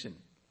important distinction.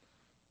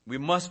 We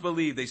must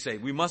believe, they say,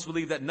 we must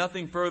believe that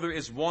nothing further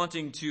is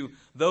wanting to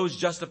those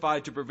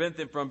justified to prevent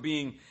them from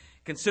being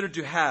considered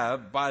to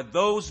have, by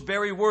those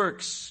very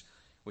works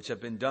which have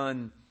been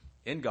done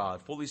in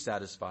God, fully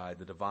satisfied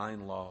the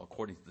divine law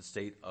according to the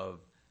state of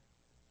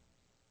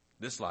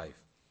this life,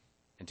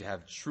 and to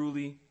have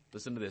truly,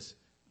 listen to this,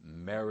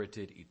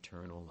 merited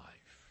eternal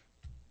life,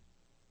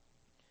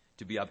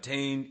 to be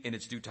obtained in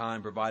its due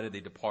time, provided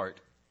they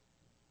depart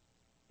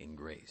in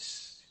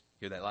grace.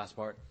 Hear that last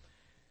part?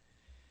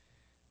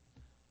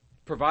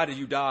 Provided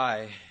you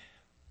die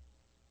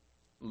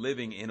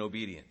living in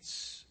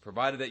obedience,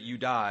 provided that you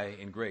die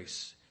in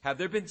grace. Have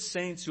there been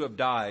saints who have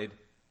died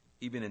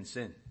even in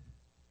sin?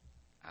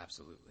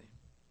 Absolutely.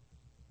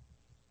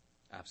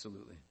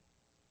 Absolutely.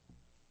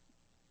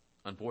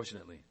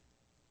 Unfortunately,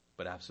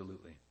 but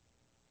absolutely.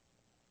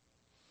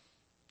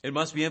 It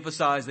must be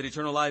emphasized that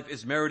eternal life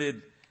is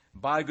merited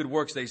by good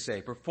works, they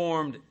say,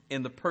 performed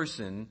in the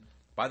person,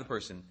 by the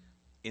person,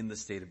 in the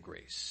state of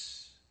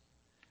grace.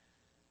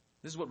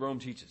 This is what Rome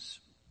teaches.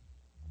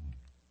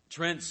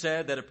 Trent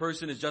said that a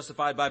person is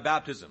justified by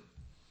baptism.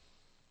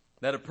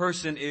 That a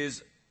person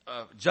is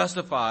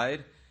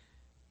justified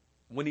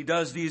when he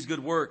does these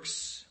good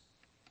works.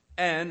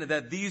 And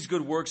that these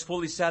good works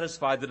fully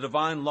satisfy the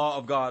divine law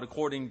of God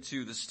according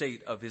to the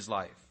state of his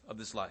life, of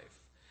this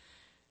life.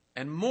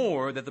 And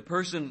more, that the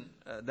person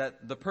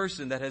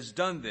that has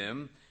done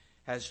them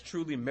has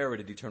truly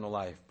merited eternal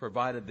life,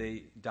 provided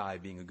they die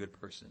being a good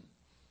person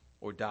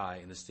or die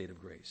in the state of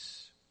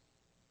grace.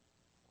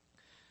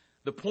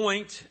 The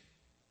point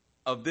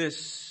of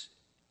this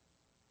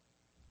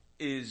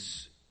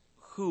is,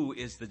 who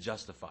is the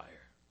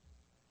justifier?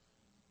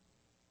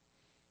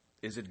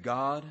 Is it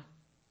God,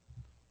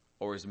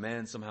 or is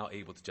man somehow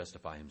able to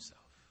justify himself?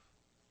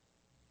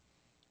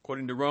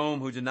 According to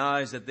Rome, who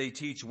denies that they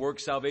teach work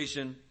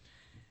salvation,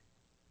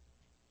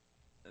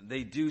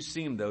 they do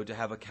seem, though, to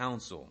have a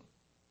council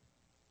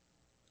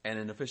and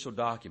an official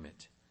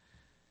document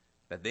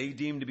that they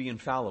deem to be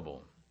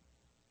infallible,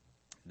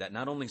 that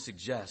not only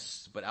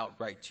suggests, but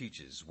outright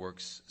teaches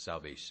works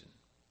salvation.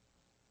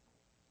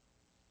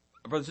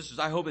 Brothers and sisters,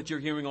 I hope that you're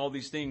hearing all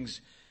these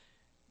things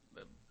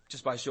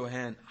just by show of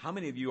hand. How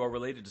many of you are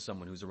related to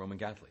someone who's a Roman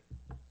Catholic?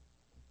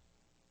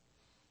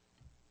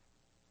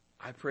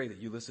 I pray that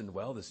you listened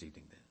well this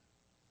evening then.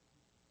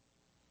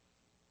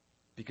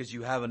 Because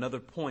you have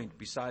another point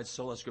besides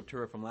sola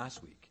scriptura from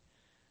last week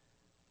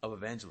of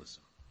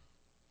evangelism.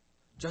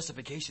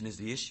 Justification is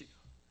the issue.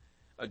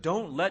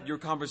 Don't let your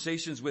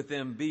conversations with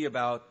them be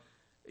about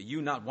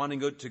you not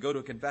wanting to go to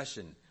a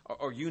confession,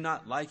 or you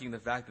not liking the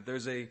fact that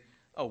there's a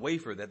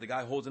wafer that the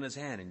guy holds in his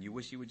hand and you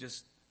wish he would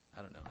just,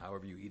 I don't know,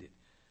 however you eat it.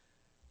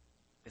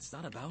 It's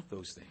not about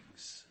those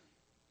things.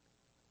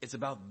 It's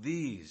about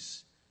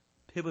these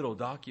pivotal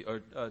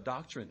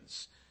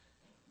doctrines.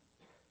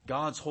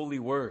 God's holy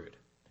word.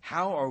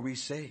 How are we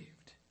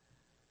saved?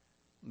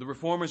 The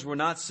Reformers were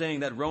not saying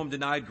that Rome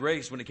denied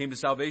grace when it came to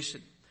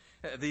salvation.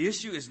 The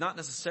issue is not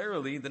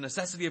necessarily the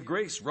necessity of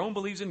grace. Rome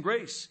believes in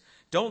grace.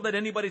 Don't let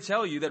anybody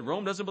tell you that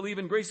Rome doesn't believe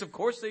in grace. Of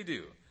course they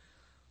do.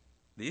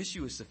 The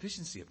issue is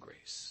sufficiency of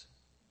grace.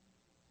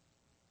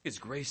 Is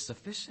grace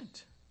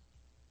sufficient?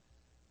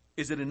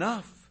 Is it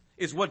enough?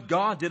 Is what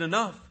God did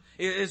enough?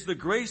 Is the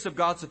grace of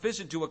God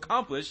sufficient to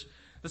accomplish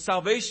the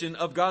salvation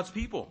of God's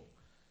people?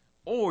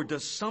 Or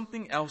does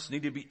something else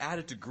need to be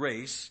added to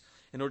grace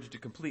in order to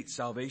complete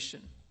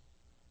salvation?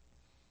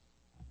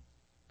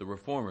 The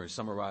Reformers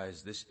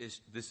summarize this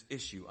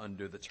issue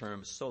under the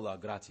term sola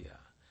gratia,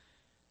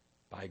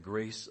 by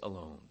grace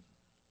alone.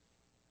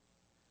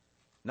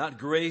 Not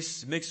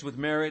grace mixed with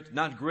merit,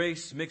 not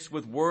grace mixed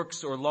with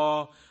works or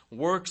law,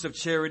 works of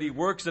charity,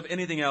 works of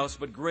anything else,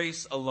 but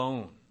grace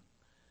alone.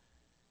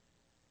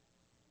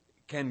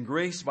 Can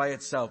grace by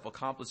itself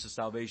accomplish the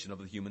salvation of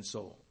the human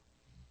soul?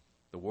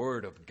 The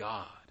Word of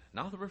God,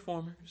 not the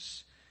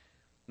Reformers,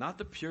 not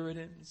the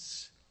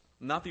Puritans,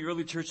 not the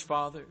early church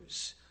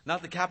fathers,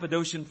 not the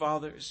Cappadocian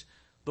fathers.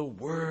 The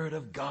Word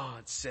of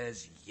God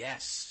says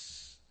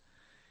yes.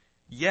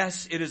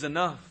 Yes, it is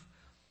enough.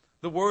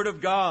 The Word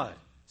of God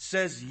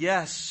says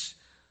yes.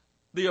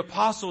 The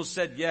apostles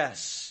said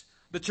yes.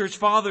 The church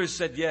fathers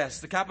said yes.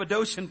 The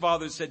Cappadocian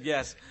fathers said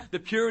yes. The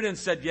Puritans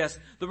said yes.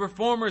 The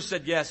Reformers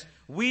said yes.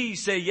 We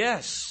say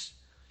yes.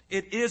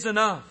 It is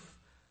enough.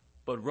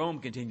 But Rome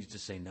continues to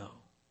say no.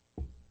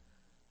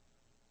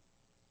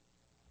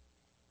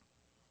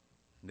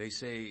 They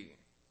say,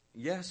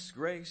 yes,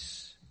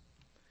 grace.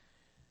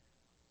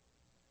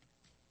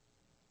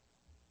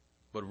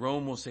 But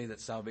Rome will say that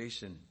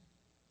salvation,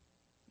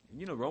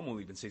 Rome will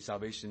even say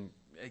salvation,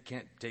 it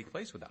can't take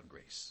place without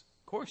grace.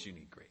 Of course you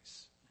need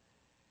grace.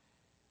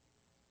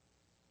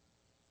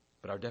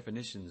 But our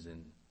definitions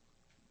and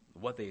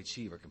what they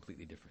achieve are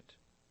completely different.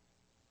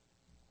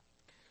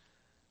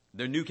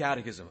 Their new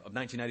catechism of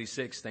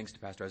 1996, thanks to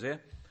Pastor Isaiah,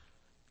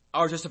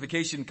 our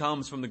justification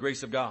comes from the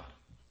grace of God.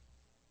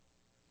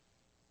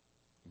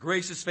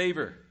 Grace is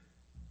favor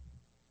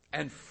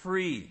and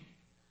free,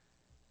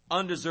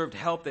 undeserved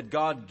help that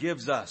God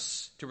gives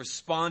us to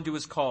respond to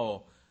His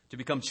call to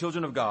become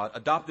children of God,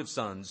 adoptive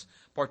sons,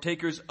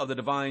 partakers of the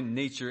divine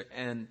nature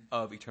and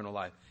of eternal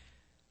life.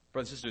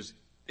 Brothers and sisters,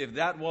 if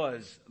that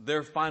was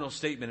their final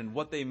statement and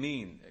what they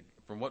mean,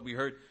 from what we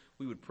heard,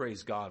 we would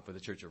praise God for the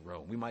Church of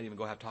Rome. We might even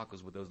go have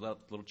tacos with those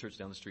little church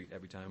down the street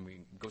every time we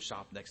go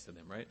shop next to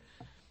them, right?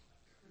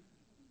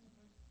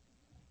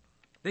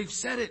 They've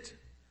said it.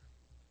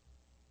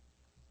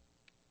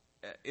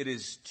 It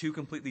is two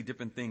completely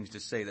different things to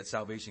say that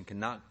salvation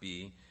cannot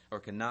be or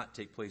cannot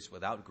take place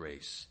without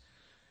grace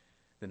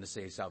than to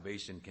say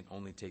salvation can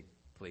only take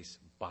place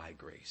by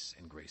grace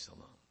and grace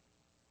alone.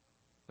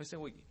 I say,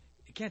 well,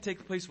 it can't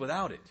take place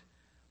without it.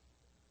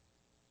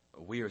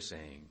 We are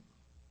saying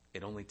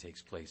it only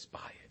takes place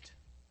by it.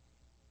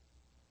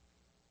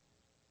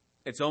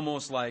 It's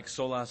almost like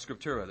sola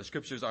scriptura. The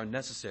scriptures are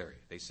necessary,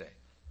 they say,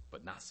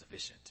 but not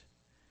sufficient.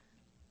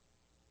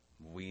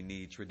 We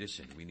need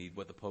tradition. We need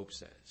what the Pope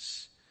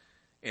says.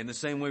 In the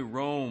same way,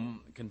 Rome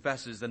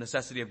confesses the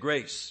necessity of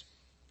grace,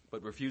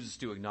 but refuses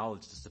to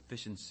acknowledge the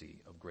sufficiency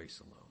of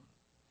grace alone.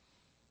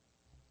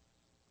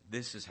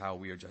 This is how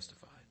we are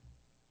justified.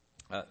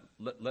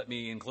 Let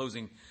me, in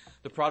closing,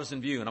 the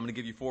Protestant view, and I'm going to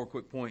give you 4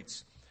 quick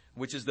points,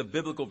 which is the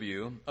biblical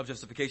view of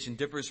justification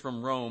differs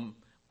from Rome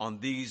on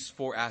these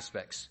 4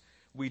 aspects.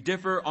 We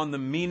differ on the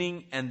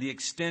meaning and the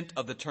extent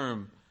of the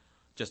term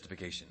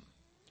justification.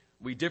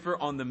 We differ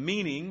on the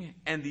meaning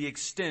and the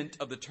extent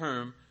of the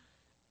term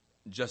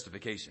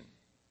justification.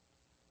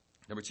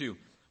 Number 2,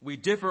 we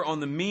differ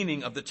on the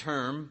meaning of the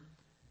term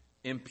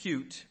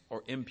impute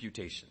or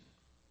imputation.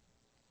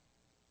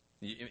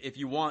 If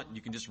you want,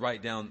 you can just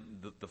write down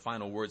the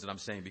final words that I'm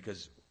saying,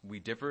 because we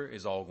differ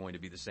is all going to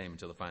be the same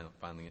until the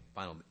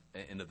final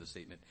end of the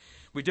statement.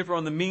 We differ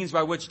on the means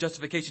by which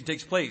justification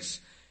takes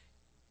place.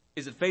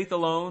 Is it faith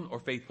alone or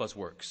faith plus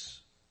works?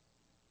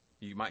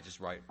 You might just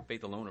write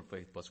faith alone or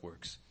faith plus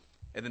works.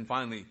 And then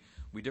finally,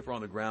 we differ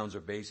on the grounds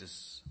or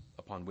basis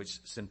upon which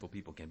sinful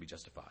people can be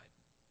justified.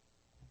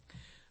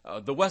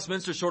 The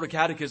Westminster Shorter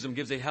Catechism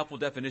gives a helpful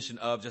definition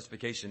of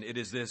justification. It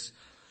is this: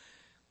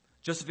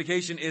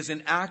 justification is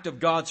an act of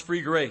God's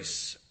free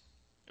grace,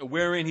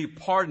 wherein He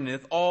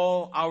pardoneth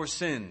all our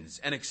sins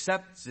and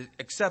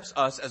accepts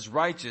us as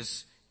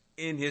righteous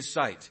in His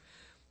sight,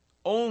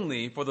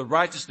 only for the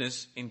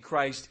righteousness in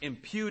Christ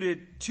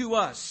imputed to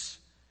us,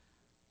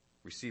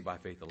 received by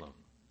faith alone.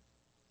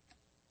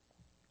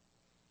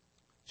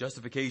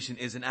 Justification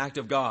is an act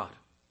of God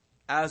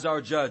as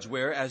our judge,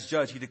 where as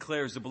judge He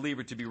declares the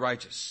believer to be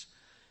righteous.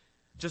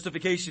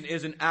 Justification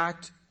is an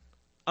act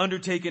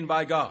undertaken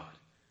by God,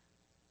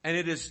 and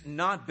it is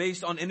not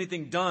based on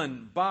anything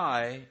done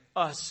by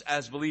us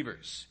as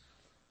believers.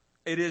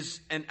 It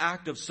is an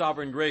act of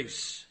sovereign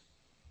grace,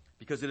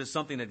 because it is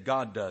something that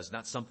God does,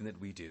 not something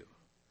that we do.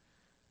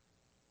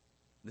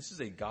 This is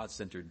a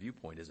God-centered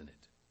viewpoint, isn't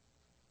it?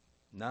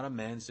 Not a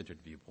man-centered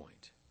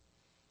viewpoint.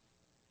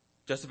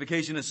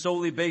 Justification is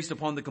solely based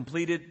upon the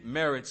completed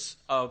merits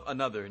of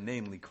another,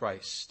 namely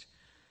Christ.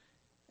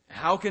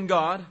 How can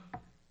God,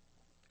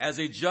 as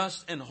a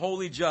just and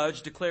holy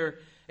judge, declare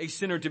a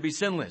sinner to be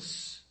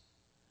sinless?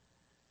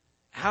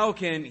 How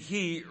can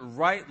He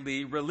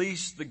rightly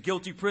release the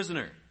guilty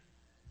prisoner?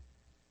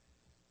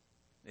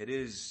 It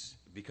is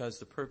because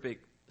the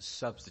perfect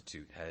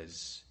substitute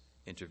has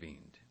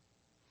intervened.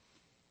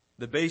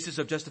 The basis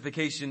of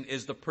justification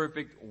is the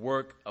perfect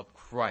work of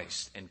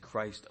Christ and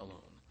Christ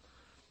alone.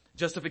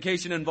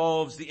 Justification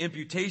involves the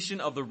imputation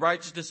of the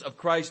righteousness of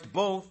Christ,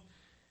 both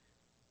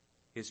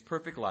His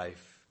perfect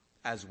life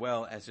as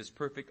well as His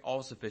perfect,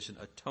 all-sufficient,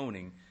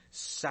 atoning,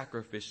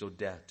 sacrificial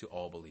death to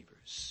all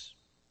believers.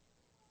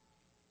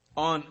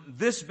 On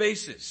this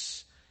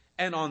basis,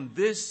 and on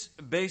this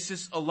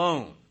basis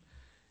alone,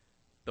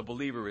 the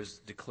believer is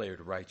declared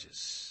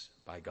righteous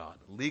by God,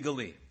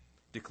 legally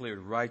declared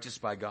righteous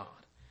by God.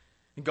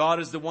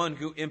 God is the one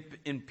who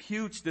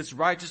imputes this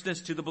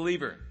righteousness to the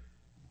believer.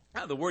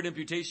 The word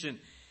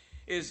imputation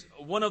is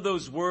one of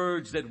those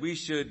words that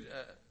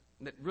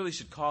that really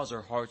should cause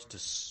our hearts to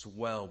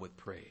swell with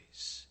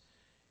praise.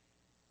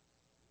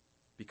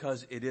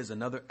 because it is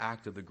another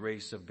act of the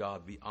grace of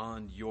God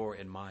beyond your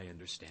and my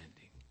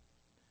understanding.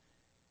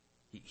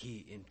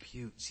 He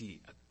imputes, he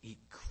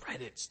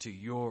credits to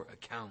your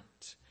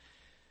account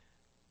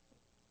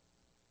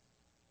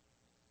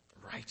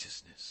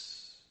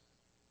righteousness.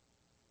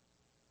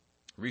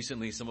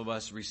 Recently, some of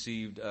us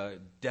received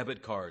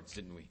debit cards,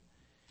 didn't we,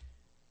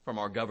 from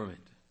our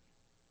government.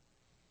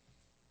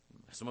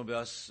 Some of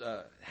us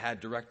had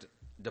direct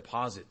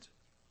deposit.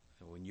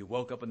 When you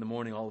woke up in the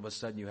morning, all of a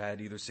sudden you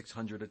had either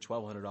 $600 or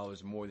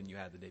 $1,200 more than you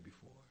had the day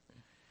before.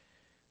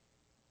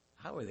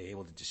 How are they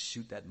able to just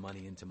shoot that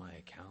money into my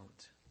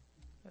account?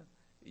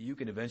 You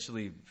can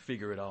eventually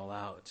figure it all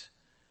out.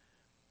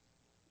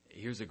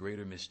 Here's a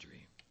greater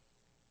mystery.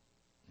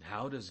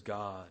 How does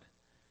God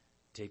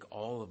take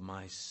all of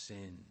my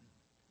sin,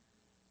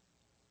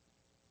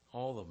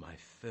 all of my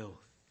filth,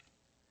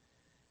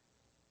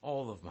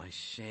 all of my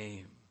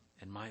shame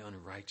and my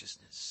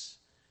unrighteousness,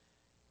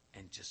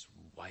 and just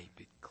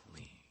wipe it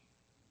clean?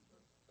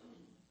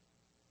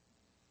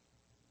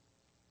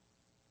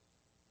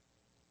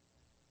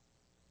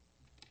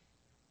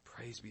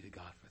 Praise be to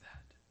God for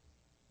that.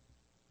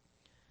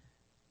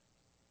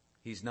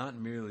 He's not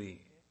merely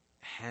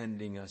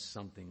handing us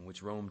something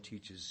which Rome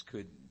teaches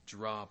could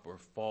drop or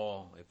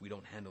fall if we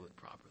don't handle it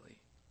properly.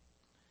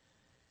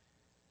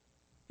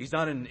 He's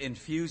not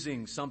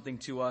infusing something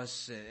to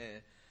us,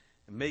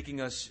 making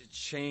us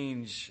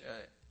change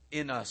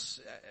in us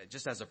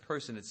just as a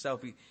person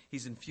itself.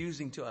 He's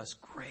infusing to us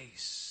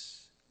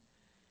grace.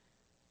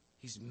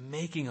 He's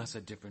making us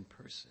a different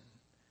person.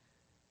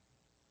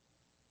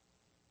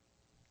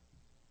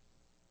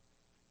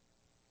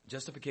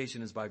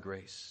 Justification is by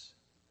grace,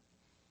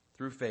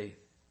 through faith.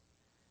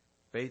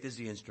 Faith is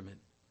the instrument,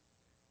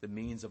 the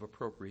means of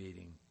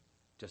appropriating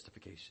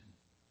justification.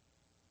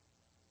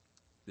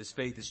 This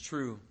faith is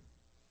true.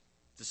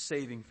 It's a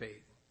saving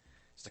faith.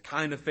 It's the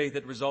kind of faith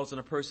that results in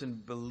a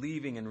person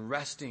believing and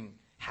resting,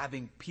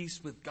 having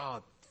peace with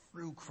God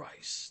through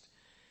Christ.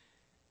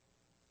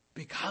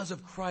 Because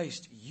of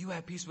Christ, you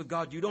have peace with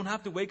God. You don't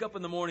have to wake up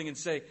in the morning and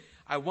say,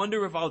 I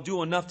wonder if I'll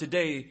do enough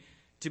today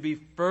to be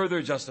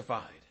further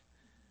justified.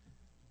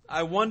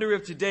 I wonder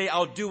if today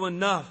I'll do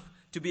enough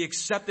to be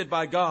accepted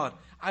by God.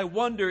 I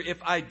wonder if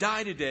I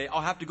die today,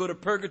 I'll have to go to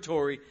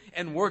purgatory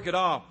and work it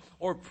off,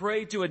 or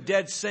pray to a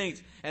dead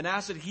saint and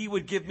ask that he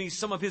would give me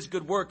some of his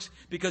good works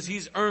because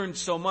he's earned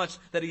so much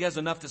that he has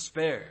enough to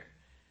spare.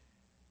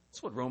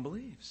 That's what Rome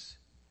believes.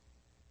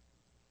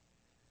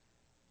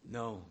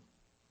 No.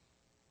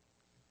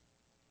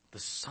 The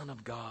Son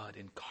of God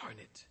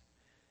incarnate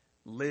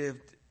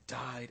lived,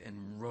 died,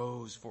 and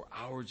rose for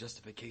our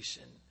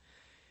justification.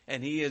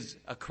 And he has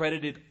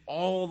accredited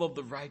all of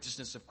the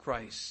righteousness of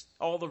Christ,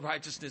 all the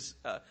righteousness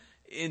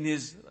in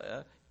his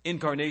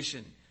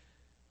incarnation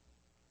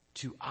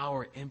to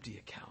our empty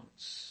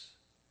accounts.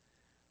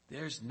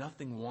 There's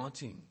nothing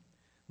wanting,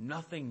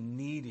 nothing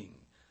needing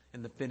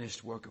in the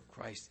finished work of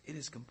Christ. It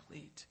is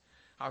complete.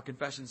 Our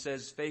confession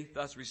says faith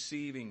thus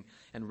receiving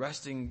and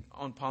resting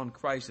upon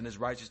Christ and his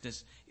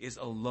righteousness is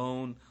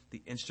alone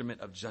the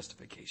instrument of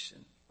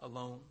justification.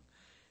 Alone.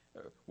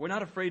 We're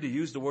not afraid to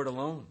use the word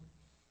alone.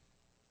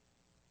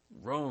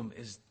 Rome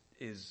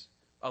is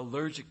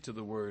allergic to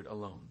the word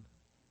alone.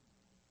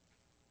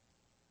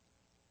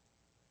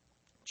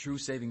 True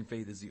saving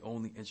faith is the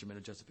only instrument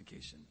of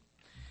justification.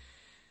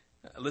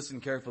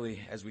 Listen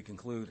carefully as we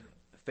conclude.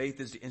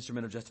 Faith is the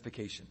instrument of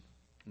justification,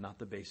 not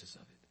the basis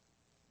of it.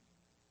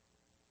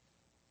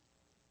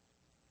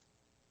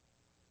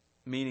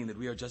 Meaning that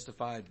we are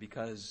justified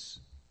because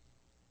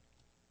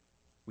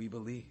we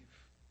believe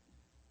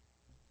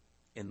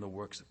in the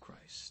works of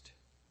Christ.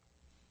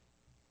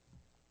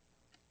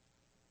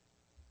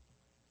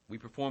 We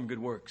perform good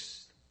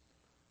works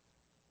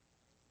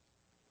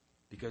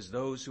because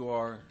those who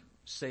are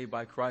saved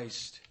by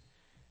Christ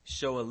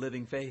show a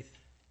living faith.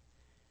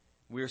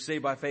 We are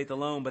saved by faith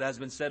alone, but as has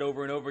been said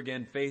over and over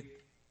again,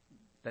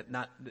 but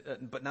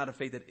not a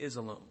faith that is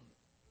alone.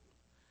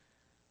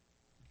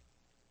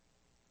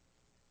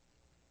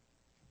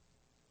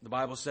 The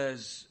Bible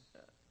says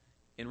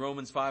in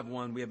Romans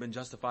 5:1, we have been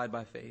justified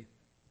by faith.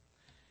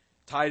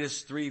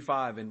 Titus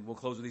 3:5, and we'll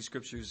close with these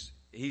scriptures.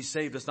 He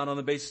saved us not on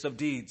the basis of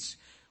deeds,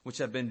 which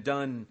have been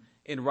done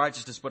in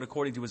righteousness, but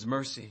according to his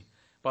mercy,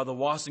 by the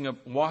washing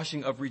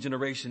of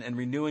regeneration and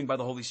renewing by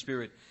the Holy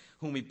Spirit,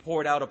 whom he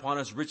poured out upon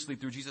us richly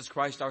through Jesus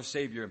Christ our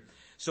Savior.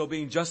 So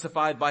being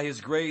justified by his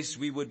grace,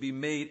 we would be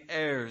made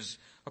heirs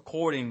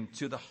according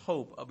to the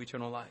hope of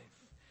eternal life.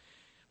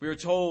 We are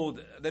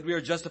told that we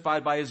are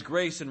justified by his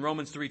grace in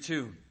Romans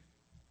 3:2.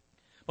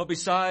 But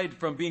beside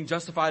from being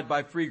justified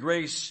by free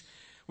grace,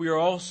 we are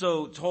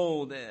also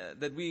told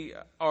that we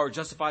are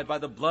justified by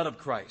the blood of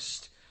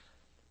Christ.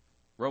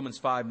 Romans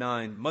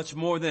 5:9, much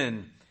more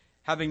then,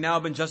 having now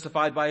been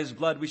justified by his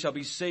blood, we shall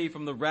be saved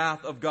from the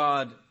wrath of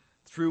God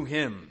through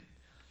him.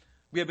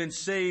 We have been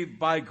saved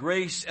by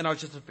grace and are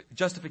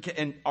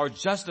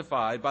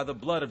justified by the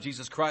blood of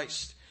Jesus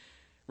Christ.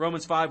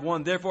 Romans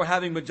 5:1, therefore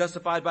having been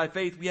justified by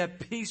faith, we have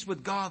peace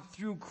with God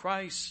through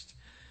Christ.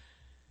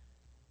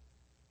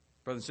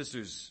 Brothers and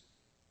sisters,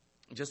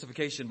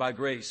 Justification by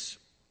grace.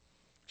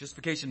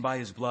 Justification by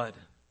His blood.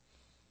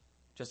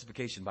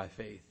 Justification by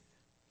faith.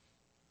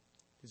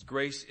 His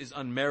grace is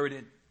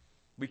unmerited.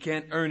 We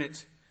can't earn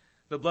it.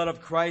 The blood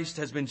of Christ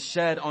has been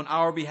shed on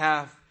our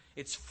behalf.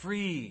 It's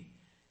free.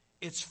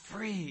 It's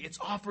free. It's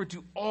offered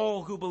to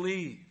all who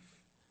believe.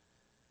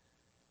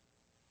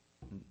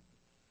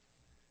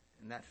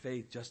 And that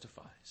faith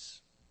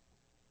justifies.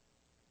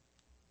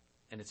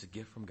 And it's a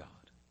gift from God.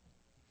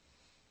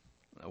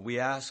 We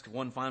ask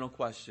one final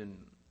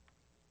question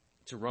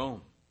to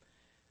Rome.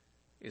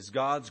 Is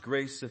God's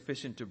grace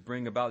sufficient to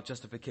bring about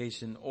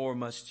justification, or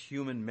must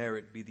human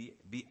merit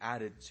be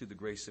added to the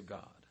grace of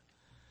God?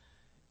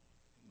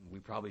 We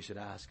probably should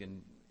ask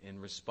in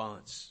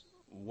response,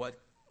 what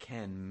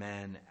can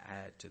man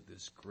add to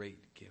this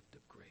great gift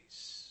of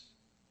grace?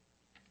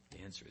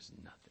 The answer is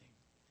nothing.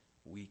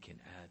 We can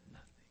add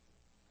nothing.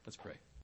 Let's pray.